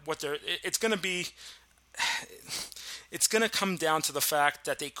there, it's going to come down to the fact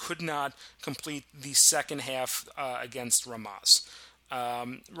that they could not complete the second half against Ramaz.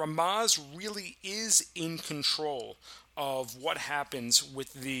 Ramaz really is in control of what happens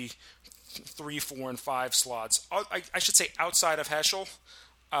with the 3, 4, and 5 slots. I should say outside of Heschel,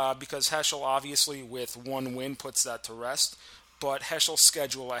 because Heschel obviously with 1 win puts that to rest. But Heschel's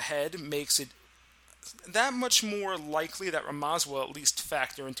schedule ahead makes it that much more likely that Ramaz will at least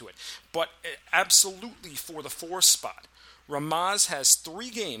factor into it. But absolutely for the 4th spot, Ramaz has 3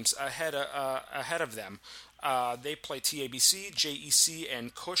 games ahead of them. They play TABC, JEC,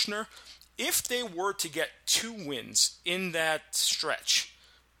 and Kushner. If they were to get 2 wins in that stretch,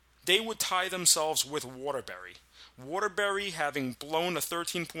 they would tie themselves with Waterbury. Waterbury, having blown a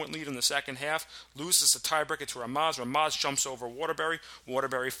 13-point lead in the second half, loses a tiebreaker to Ramaz. Ramaz jumps over Waterbury.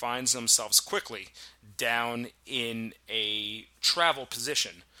 Waterbury finds themselves quickly down in a travel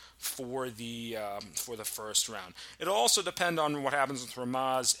position for the first round. It'll also depend on what happens with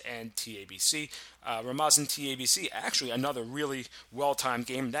Ramaz and TABC. Ramaz and TABC, actually another really well-timed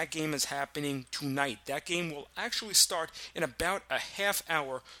game. That game is happening tonight. That game will actually start in about a half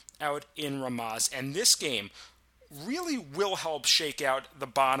hour out in Ramaz. And this game really will help shake out the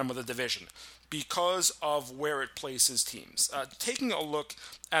bottom of the division because of where it places teams. Taking a look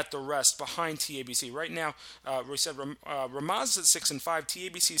at the rest behind TABC right now, we said Ramaz is at 6-5,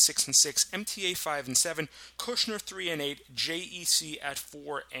 TABC 6-6, MTA 5-7, Kushner 3-8, JEC at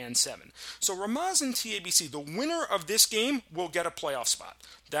 4-7. So Ramaz and TABC, the winner of this game will get a playoff spot.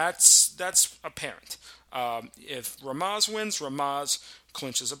 That's apparent. If Ramaz wins, Ramaz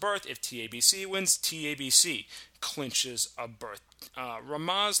clinches a berth. If TABC wins, TABC clinches a berth.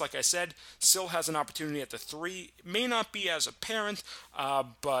 Ramaz, like I said, still has an opportunity at the 3. May not be as apparent,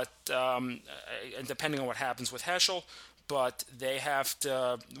 but depending on what happens with Heschel, but they have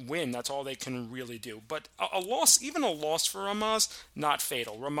to win. That's all they can really do. But a loss, even a loss for Ramaz, not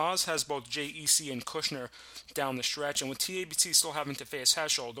fatal. Ramaz has both JEC and Kushner down the stretch, and with TABC still having to face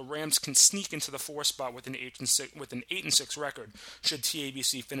Heschel, the Rams can sneak into the 4 spot with an 8-6 record should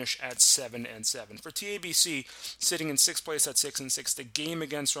TABC finish at 7-7. For TABC, sitting in 6th place at 6-6, the game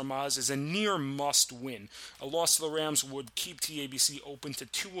against Ramaz is a near must-win. A loss to the Rams would keep TABC open to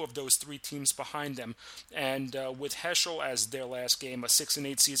 2 of those 3 teams behind them, and with Heschel as their last game, a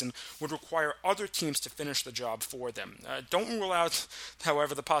 6-8 season would require other teams to finish the job for them. Don't rule out,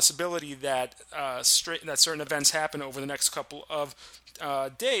 however, the possibility that certain events happen over the next couple of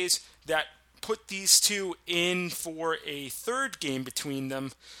days that put these 2 in for a third game between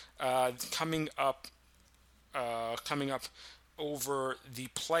them coming up over the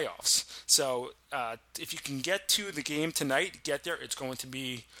playoffs. So if you can get to the game tonight, get there. It's going to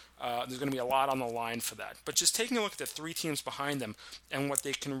be there's going to be a lot on the line for that. But just taking a look at the 3 teams behind them and what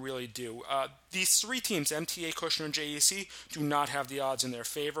they can really do. These 3 teams, MTA, Kushner, and JEC, do not have the odds in their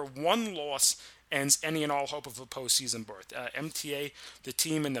favor. 1 loss ends any and all hope of a postseason berth. MTA, the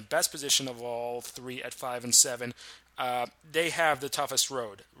team in the best position of all 3 at 5-7, they have the toughest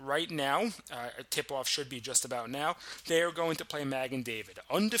road. Right now, a tip-off should be just about now, they are going to play Mag and David.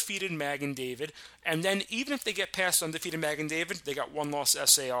 Undefeated Mag and David. And then even if they get past undefeated Mag and David, they got 1 loss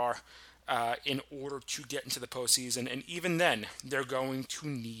SAR in order to get into the postseason. And even then, they're going to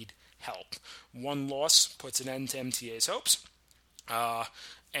need help. 1 loss puts an end to MTA's hopes.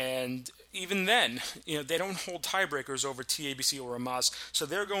 And even then, they don't hold tiebreakers over TABC or Ramaz. So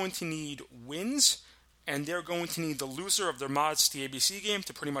they're going to need wins, and they're going to need the loser of their Ramaz TABC game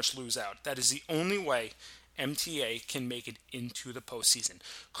to pretty much lose out. That is the only way MTA can make it into the postseason.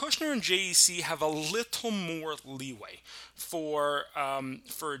 Kushner and JEC have a little more leeway. For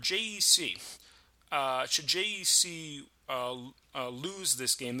JEC, should JEC lose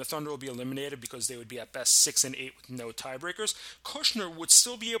this game, the Thunder will be eliminated because they would be at best 6-8 with no tiebreakers. Kushner would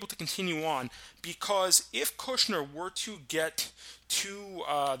still be able to continue on because if Kushner were to get to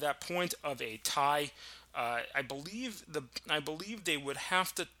that point of a tie, I believe they would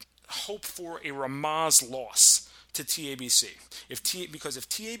have to hope for a Ramaz loss to TABC. Because if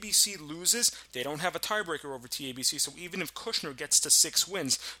TABC loses, they don't have a tiebreaker over TABC, so even if Kushner gets to 6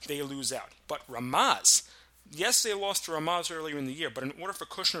 wins, they lose out. But Ramaz, yes, they lost to Ramaz earlier in the year, but in order for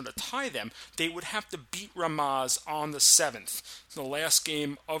Kushner to tie them, they would have to beat Ramaz on the 7th, the last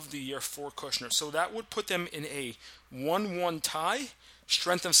game of the year for Kushner. So that would put them in a 1-1 tie.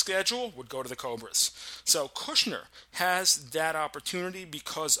 Strength of schedule would go to the Cobras. So Kushner has that opportunity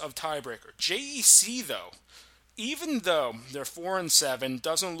because of tiebreaker. JEC, though, even though they're 4-7,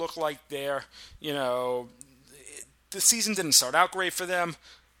 doesn't look like they're, the season didn't start out great for them.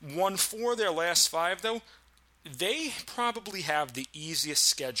 Won 4 of their last 5, though. They probably have the easiest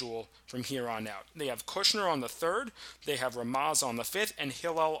schedule from here on out. They have Kushner on the 3rd, they have Ramaz on the 5th, and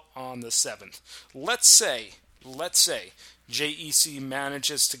Hillel on the 7th. Let's say JEC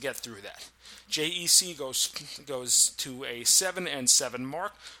manages to get through that. JEC goes to a 7-7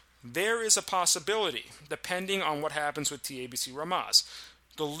 mark. There is a possibility, depending on what happens with TABC Ramaz.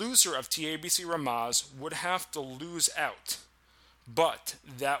 The loser of TABC Ramaz would have to lose out, but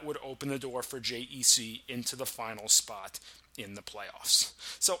that would open the door for JEC into the final spot in the playoffs.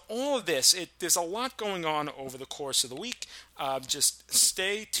 So all of this, there's a lot going on over the course of the week. Just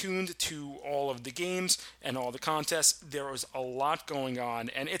stay tuned to all of the games and all the contests. There is a lot going on,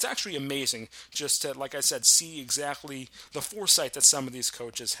 and it's actually amazing just to, like I said, see exactly the foresight that some of these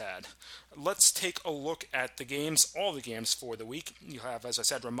coaches had. Let's take a look at the games, all the games for the week. You have, as I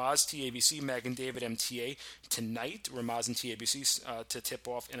said, Ramaz, TABC, Mag and David, MTA tonight. Ramaz and TABC to tip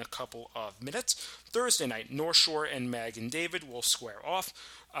off in a couple of minutes. Thursday night, North Shore and Mag and David will square off,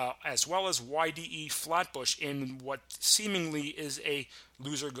 as well as YDE Flatbush in what seemingly is a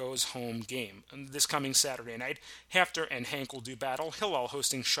loser goes home game. And this coming Saturday night, Hafter and Hank will do battle. Hillel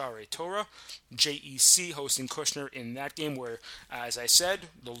hosting Share Torah, JEC hosting Kushner in that game where, as I said,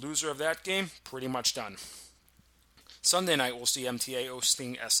 the loser of that game pretty much done. Sunday night, we'll see MTA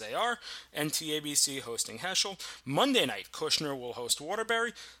hosting SAR and TABC hosting Heschel. Monday night, Kushner will host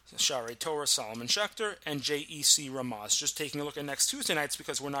Waterbury, Share Torah, Solomon Schechter, and JEC Ramaz. Just taking a look at next Tuesday nights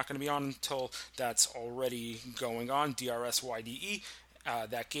because we're not going to be on until that's already going on. DRS YDE.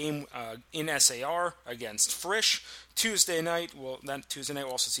 That game in SAR against Frisch. Tuesday night, we'll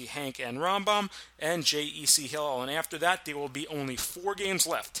also see Hank and Rambam and JEC Hillel. And after that, there will be only 4 games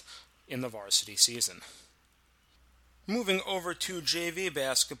left in the varsity season. Moving over to JV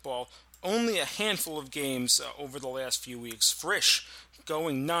basketball, only a handful of games over the last few weeks. Frisch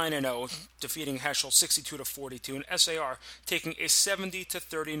going 9-0, defeating Heschel 62-42, and SAR taking a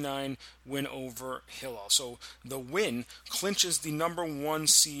 70-39 win over Hillel. So the win clinches the number 1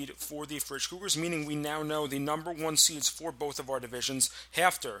 seed for the Frisch Cougars, meaning we now know the number 1 seeds for both of our divisions.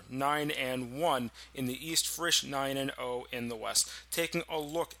 Hafter 9-1 in the East, Frisch 9-0 in the West. Taking a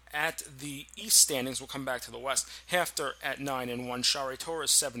look at the East standings, we'll come back to the West. Hafter at 9-1, Share Torah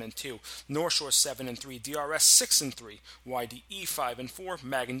 7-2, North Shore 7-3, DRS 6-3, YDE 5-4,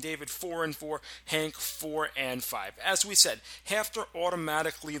 Mag and David 4-4, Hank 4-5. As we said, Hafter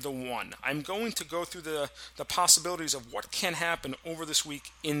automatically the 1. I'm going to go through the possibilities of what can happen over this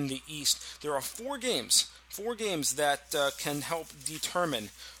week in the East. There are 4 games that can help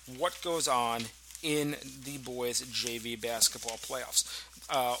determine what goes on in the boys' JV basketball playoffs.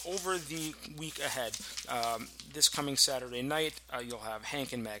 Over the week ahead, this coming Saturday night, you'll have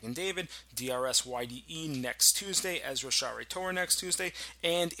Hank and Mag and David, DRS YDE next Tuesday, Ezra Share Torah next Tuesday,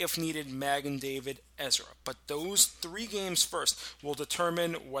 and if needed, Mag and David Ezra. But those 3 games first will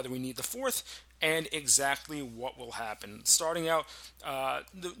determine whether we need the 4th and exactly what will happen. Starting out,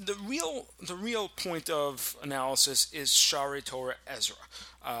 the real point of analysis is Share Torah Ezra.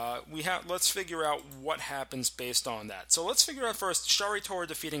 Let's figure out what happens based on that. So let's figure out first Share Torah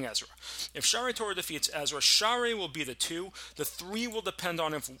defeating Ezra. If Share Torah defeats Ezra, Share will be the 2. The 3 will depend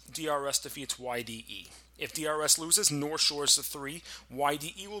on if DRS defeats YDE. If DRS loses, North Shore is the 3,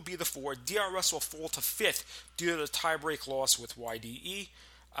 YDE will be the 4. DRS will fall to 5th due to the tiebreak loss with YDE.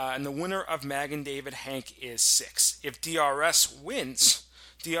 And the winner of Mag and David Hank is 6. If DRS wins,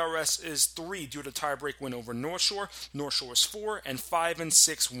 DRS is 3 due to tiebreak win over North Shore. North Shore is 4, and 5 and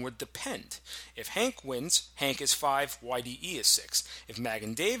 6 would depend. If Hank wins, Hank is 5, YDE is 6. If Mag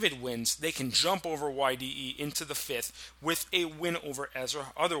and David wins, they can jump over YDE into the 5th with a win over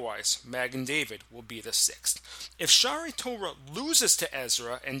Ezra. Otherwise, Mag and David will be the 6th. If Share Torah loses to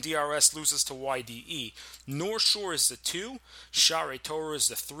Ezra and DRS loses to YDE, North Shore is the 2, Share Torah is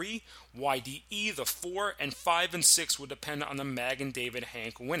the 3, YDE the 4, and 5 and 6 would depend on the Mag and David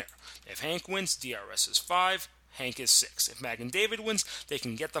Hank winner. If Hank wins, DRS is 5, Hank is 6. If Mag and David wins, they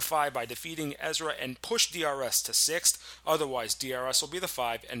can get the 5 by defeating Ezra and push DRS to 6th. Otherwise, DRS will be the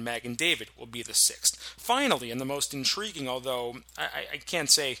 5 and Mag and David will be the 6th. Finally, and the most intriguing, although I can't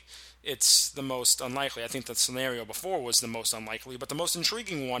say it's the most unlikely. I think the scenario before was the most unlikely, but the most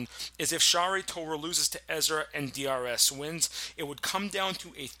intriguing one is if Share Torah loses to Ezra and DRS wins, it would come down to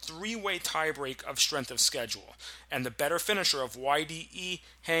a 3-way tiebreak of strength of schedule, and the better finisher of YDE,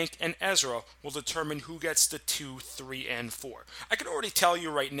 Hank, and Ezra will determine who gets the 2, 3, and 4. I can already tell you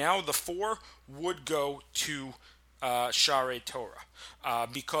right now the 4 would go to Share Torah,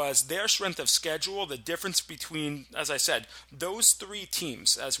 because their strength of schedule, the difference between, as I said, those 3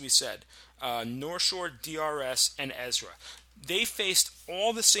 teams, as we said, North Shore, DRS, and Ezra, they faced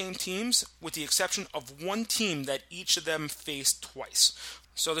all the same teams with the exception of 1 team that each of them faced twice.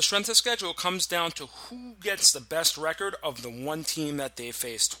 So the strength of schedule comes down to who gets the best record of the 1 team that they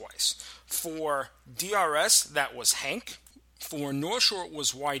faced twice. For DRS, that was Hank. For North Shore, it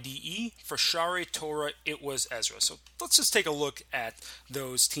was YDE. For Share Torah, it was Ezra. So let's just take a look at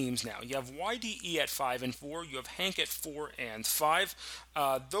those teams now. You have YDE at 5 and 4. You have Hank at 4 and 5.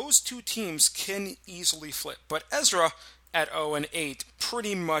 Those 2 teams can easily flip. But Ezra at 0-8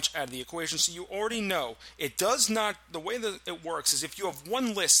 pretty much out of the equation, so you already know it does not. The way that it works is if you have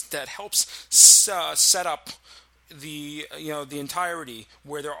one list that helps set up the entirety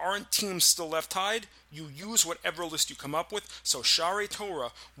where there aren't teams still left tied, you use whatever list you come up with. So Share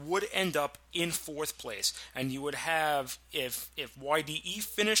Torah would end up in fourth place, and you would have, if YDE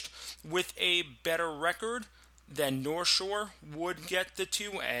finished with a better record, then North Shore would get the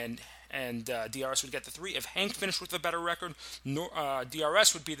 2, and DRS would get the 3. If Hank finished with a better record,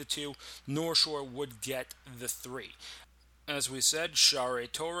 DRS would be the 2, North Shore would get the 3. As we said, Share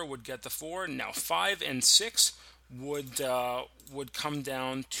Torah would get the 4. Now 5 and 6 would come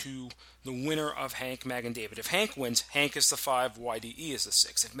down to the winner of Hank, Mag, and David. If Hank wins, Hank is the 5, YDE is the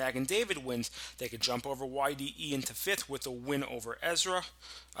 6. If Mag and David wins, they could jump over YDE into 5th with a win over Ezra,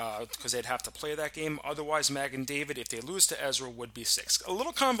 because they'd have to play that game. Otherwise, Mag and David, if they lose to Ezra, would be 6th. A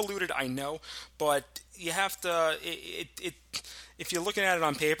little convoluted, I know, but you have to. If you're looking at it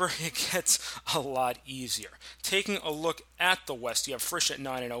on paper, it gets a lot easier. Taking a look at the West, you have Frisch at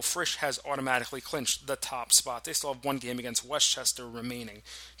 9-0. Frisch has automatically clinched the top spot. They still have one game against Westchester remaining.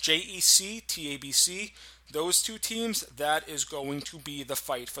 JEC, TABC, those two teams, that is going to be the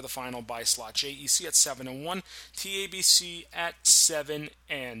fight for the final bye slot. JEC at 7-1, TABC at 7-2.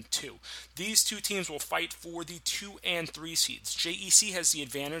 These two teams will fight for the 2 and 3 seeds. JEC has the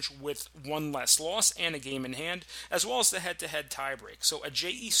advantage with one less loss and a game in hand, as well as the head-to-head tiebreak. So a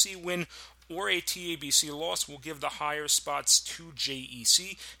JEC win or a TABC loss will give the higher spots to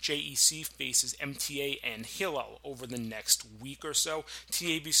JEC. JEC faces MTA and Hillel over the next week or so.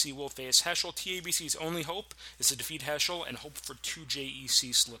 TABC will face Heschel. TABC's only hope is to defeat Heschel and hope for 2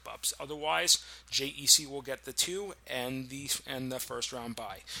 JEC slip-ups. Otherwise, JEC will get the 2 and the first round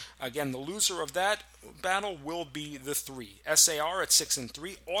bye. Again, the loser of that battle will be the 3. SAR at 6 and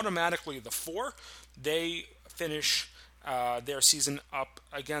 3, automatically the 4. They finish their season up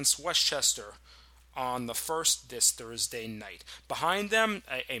against Westchester on the 1st this Thursday night. Behind them,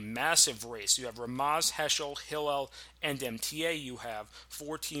 a massive race. You have Ramaz, Heschel, Hillel, and MTA. You have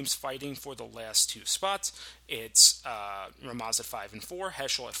 4 teams fighting for the last 2 spots. It's Ramaz at 5 and 4,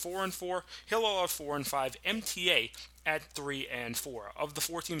 Heschel at 4 and 4, Hillel at 4 and 5, MTA at 3 and 4. Of the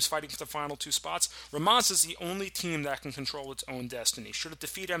 4 teams fighting for the final 2 spots, Ramaz is the only team that can control its own destiny. Should it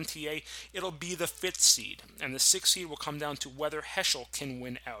defeat MTA, it'll be the 5th seed, and the 6th seed will come down to whether Heschel can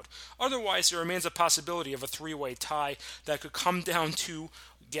win out. Otherwise, there remains a possibility of a 3-way tie that could come down to,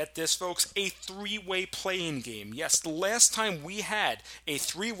 get this, folks, a 3-way play-in game. Yes, the last time we had a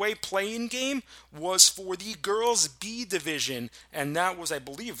 3-way play-in game was for the girls B division, and that was, I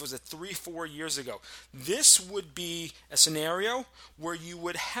believe, was 3-4 years ago. This would be a scenario where you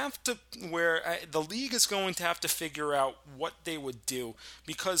would have to, where the league is going to have to figure out what they would do,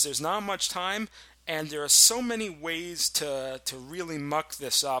 because there's not much time. And there are so many ways to really muck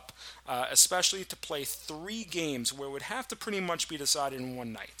this up, especially to play 3 games where it would have to pretty much be decided in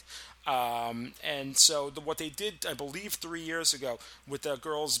one night. And so what they did, I believe, 3 years ago with the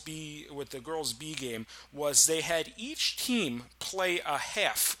girls B game was they had each team play a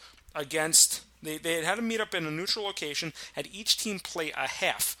half against. They had to meet up in a neutral location. Had each team play a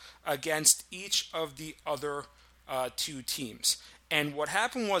half against each of the other 2 teams. And what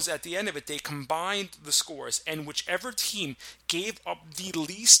happened was, at the end of it, they combined the scores, and whichever team gave up the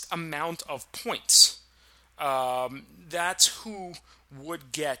least amount of points, that's who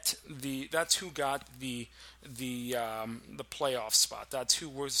would get that's who got the playoff spot. That's who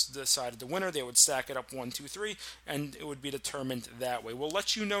was decided the winner. They would stack it up 1, 2, 3, and it would be determined that way. We'll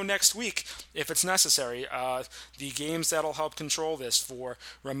let you know next week if it's necessary. The games that'll help control this for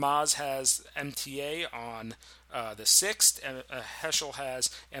Ramaz has MTA on the 6th, and Heschel has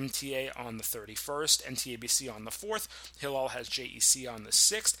MTA on the 31st, and TABC on the 4th. Hillel has JEC on the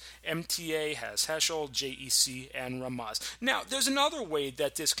 6th. MTA has Heschel, JEC, and Ramaz. Now, there's another way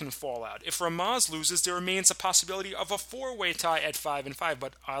that this can fall out. If Ramaz loses, there remains a possibility of a 4-way tie at 5 and 5,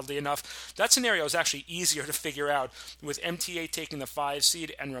 but oddly enough, that scenario is actually easier to figure out, with MTA taking the 5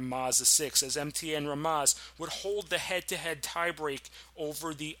 seed and Ramaz the 6, as MTA and Ramaz would hold the head-to-head tiebreak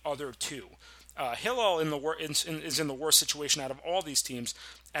over the other 2. Hillel is in the worst situation out of all these teams,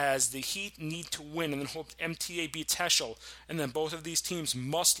 as the Heat need to win and then hope MTA beats Heschel, and then both of these teams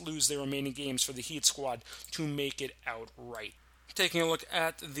must lose their remaining games for the Heat squad to make it outright. Taking a look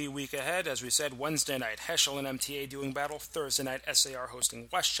at the week ahead, as we said, Wednesday night, Heschel and MTA doing battle. Thursday night, SAR hosting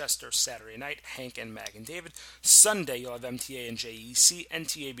Westchester. Saturday night, Hank and Mag and David. Sunday, you'll have MTA and JEC, and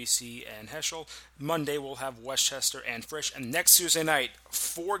TABC and Heschel. Monday, we'll have Westchester and Frisch. And next Tuesday night,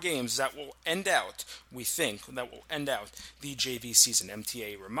 4 games that will end out, we think, that will end out the JV season.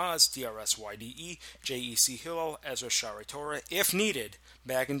 MTA Ramaz, DRS YDE, JEC Hillel, Ezra Shari Torah. If needed,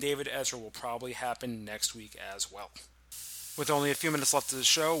 Mag and David Ezra will probably happen next week as well. With only a few minutes left of the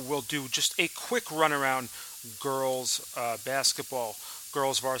show, we'll do just a quick run around girls basketball.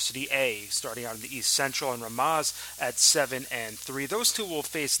 Girls Varsity A, starting out in the East Central, and Ramaz at 7 and 3. Those two will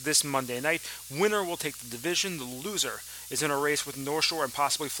face this Monday night. Winner will take the division. The loser is in a race with North Shore and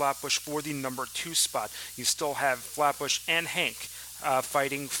possibly Flatbush for the number 2 spot. You still have Flatbush and Hank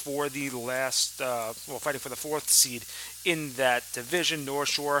fighting for the fighting for the 4th seed in that division. North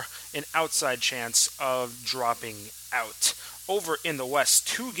Shore, an outside chance of dropping out. Over in the West,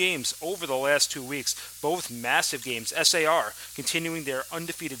 2 games over the last 2 weeks, both massive games. SAR continuing their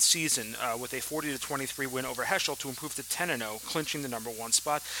undefeated season with a 40-23 win over Heschel to improve to 10-0, clinching the number 1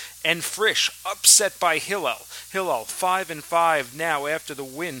 spot. And Frisch upset by Hillel. Hillel 5-5 now after the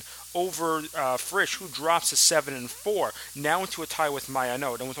win over Frisch, who drops to 7-4, now into a tie with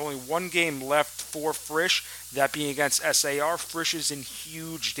Mayanot. And with only 1 game left for Frisch, that being against SAR, Frisch is in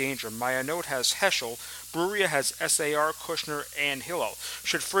huge danger. Mayanot has Heschel, Bruria has SAR, Kushner, and Hillel.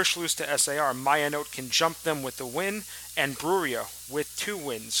 Should Frisch lose to SAR, Mayanot can jump them with the win, and Bruria, with 2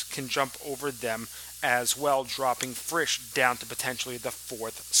 wins, can jump over them as well, dropping Frisch down to potentially the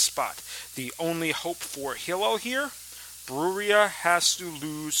 4th spot. The only hope for Hillel here, Bruria has to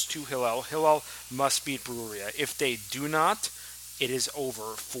lose to Hillel. Hillel must beat Bruria. If they do not, it is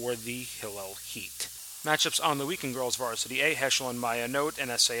over for the Hillel Heat. Matchups on the week in Girls Varsity A, Heschel and Mayanot and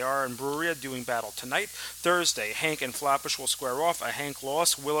SAR and Bruria doing battle tonight. Thursday, Hank and Flatbush will square off. A Hank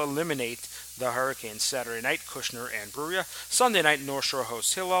loss will eliminate the Hurricanes. Saturday night, Kushner and Bruria. Sunday night, North Shore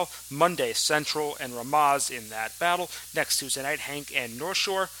hosts Hillel. Monday, Central and Ramaz in that battle. Next Tuesday night, Hank and North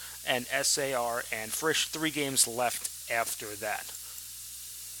Shore and SAR and Frisch. 3 games left after that.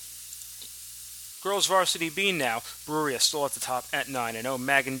 Girls Varsity B now. Bruria still at the top at 9-0.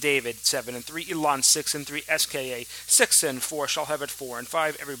 Mag and David 7-3. Elon 6-3. SKA 6-4. Shallhevet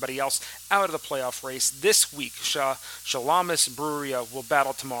 4-5. Everybody else out of the playoff race this week. Shalamis Bruria will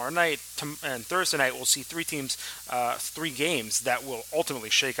battle tomorrow night, and Thursday night we'll see 3 teams, 3 games that will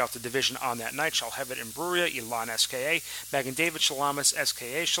ultimately shake out the division on that night. Shallhevet and Bruria, Elon SKA, Mag and David Shalamis,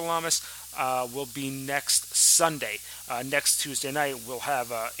 SKA Shalamis. Will be next Sunday. Next Tuesday night, we'll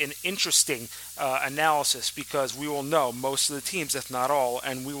have an interesting analysis because we will know most of the teams, if not all,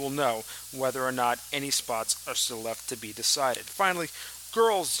 and we will know whether or not any spots are still left to be decided. Finally,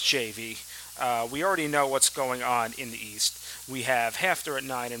 girls JV. We already know what's going on in the East. We have Hafter at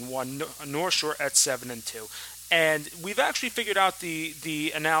 9-1, North Shore at 7-2. And we've actually figured out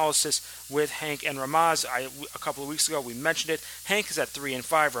the analysis with Hank and Ramaz. A couple of weeks ago, we mentioned it. Hank is at 3-5,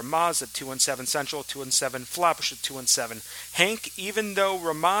 Ramaz at 2-7, Central 2-7, Flatbush at 2-7. Hank, even though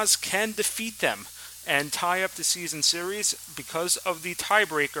Ramaz can defeat them and tie up the season series, because of the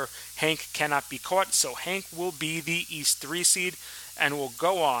tiebreaker, Hank cannot be caught. So Hank will be the East 3 seed and will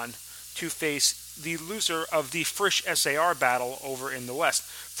go on to face the loser of the Frisch SAR battle over in the West.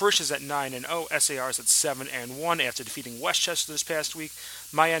 Frisch is at 9-0, SAR is at 7-1 after defeating Westchester this past week.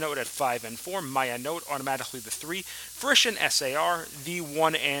 Mayanot at 5-4, Mayanot automatically the 3. Frisch and SAR the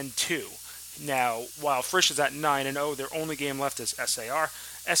 1 and 2. Now, while Frisch is at 9-0, their only game left is SAR.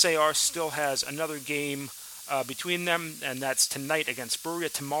 SAR still has another game between them, and that's tonight against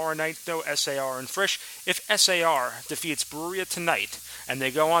Bruria. Tomorrow night, though, SAR and Frisch. If SAR defeats Bruria tonight, and they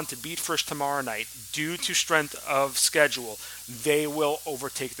go on to beat Frisch tomorrow night, due to strength of schedule, they will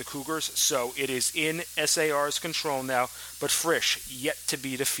overtake the Cougars, so it is in SAR's control now, but Frisch yet to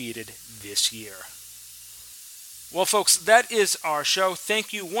be defeated this year. Well, folks, that is our show.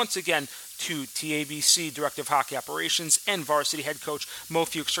 Thank you once again to TABC Director of Hockey Operations and Varsity Head Coach Mo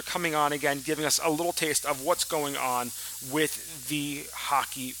Fuchs for coming on again, giving us a little taste of what's going on with the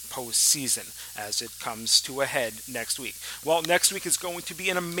hockey postseason as it comes to a head next week. Well, next week is going to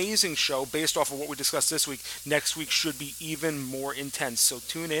be an amazing show based off of what we discussed this week. Next week should be even more intense, so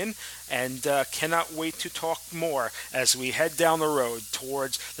tune in and cannot wait to talk more as we head down the road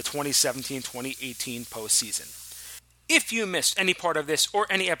towards the 2017-2018 postseason. If you missed any part of this or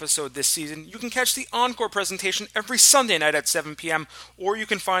any episode this season, you can catch the encore presentation every Sunday night at 7 p.m., or you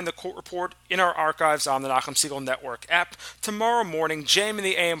can find the court report in our archives on the Nachum Siegel Network app. Tomorrow morning, JM in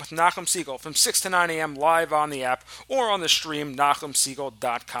the AM with Nachum Siegel from 6 to 9 a.m. live on the app or on the stream,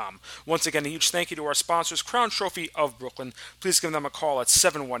 NachumSiegel.com. Once again, a huge thank you to our sponsors, Crown Trophy of Brooklyn. Please give them a call at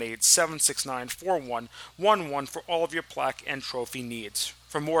 718-769-4111 for all of your plaque and trophy needs.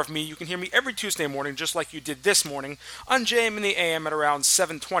 For more of me, you can hear me every Tuesday morning, just like you did this morning, on JM in the AM at around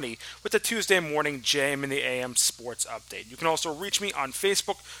 7:20 with the Tuesday morning JM in the AM Sports Update. You can also reach me on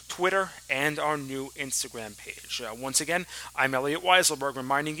Facebook, Twitter, and our new Instagram page. Once again, I'm Elliot Weiselberg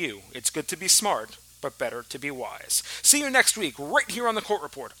reminding you, it's good to be smart, but better to be wise. See you next week, right here on the Court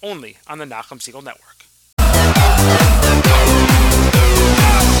Report, only on the Nachum Siegel Network.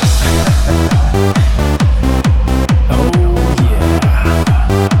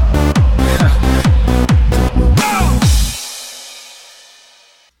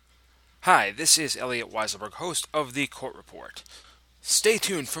 Hi, this is Elliot Weiselberg, host of The Court Report. Stay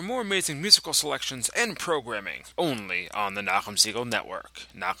tuned for more amazing musical selections and programming, only on the Nachum Siegel Network,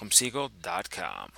 NachumSiegel.com.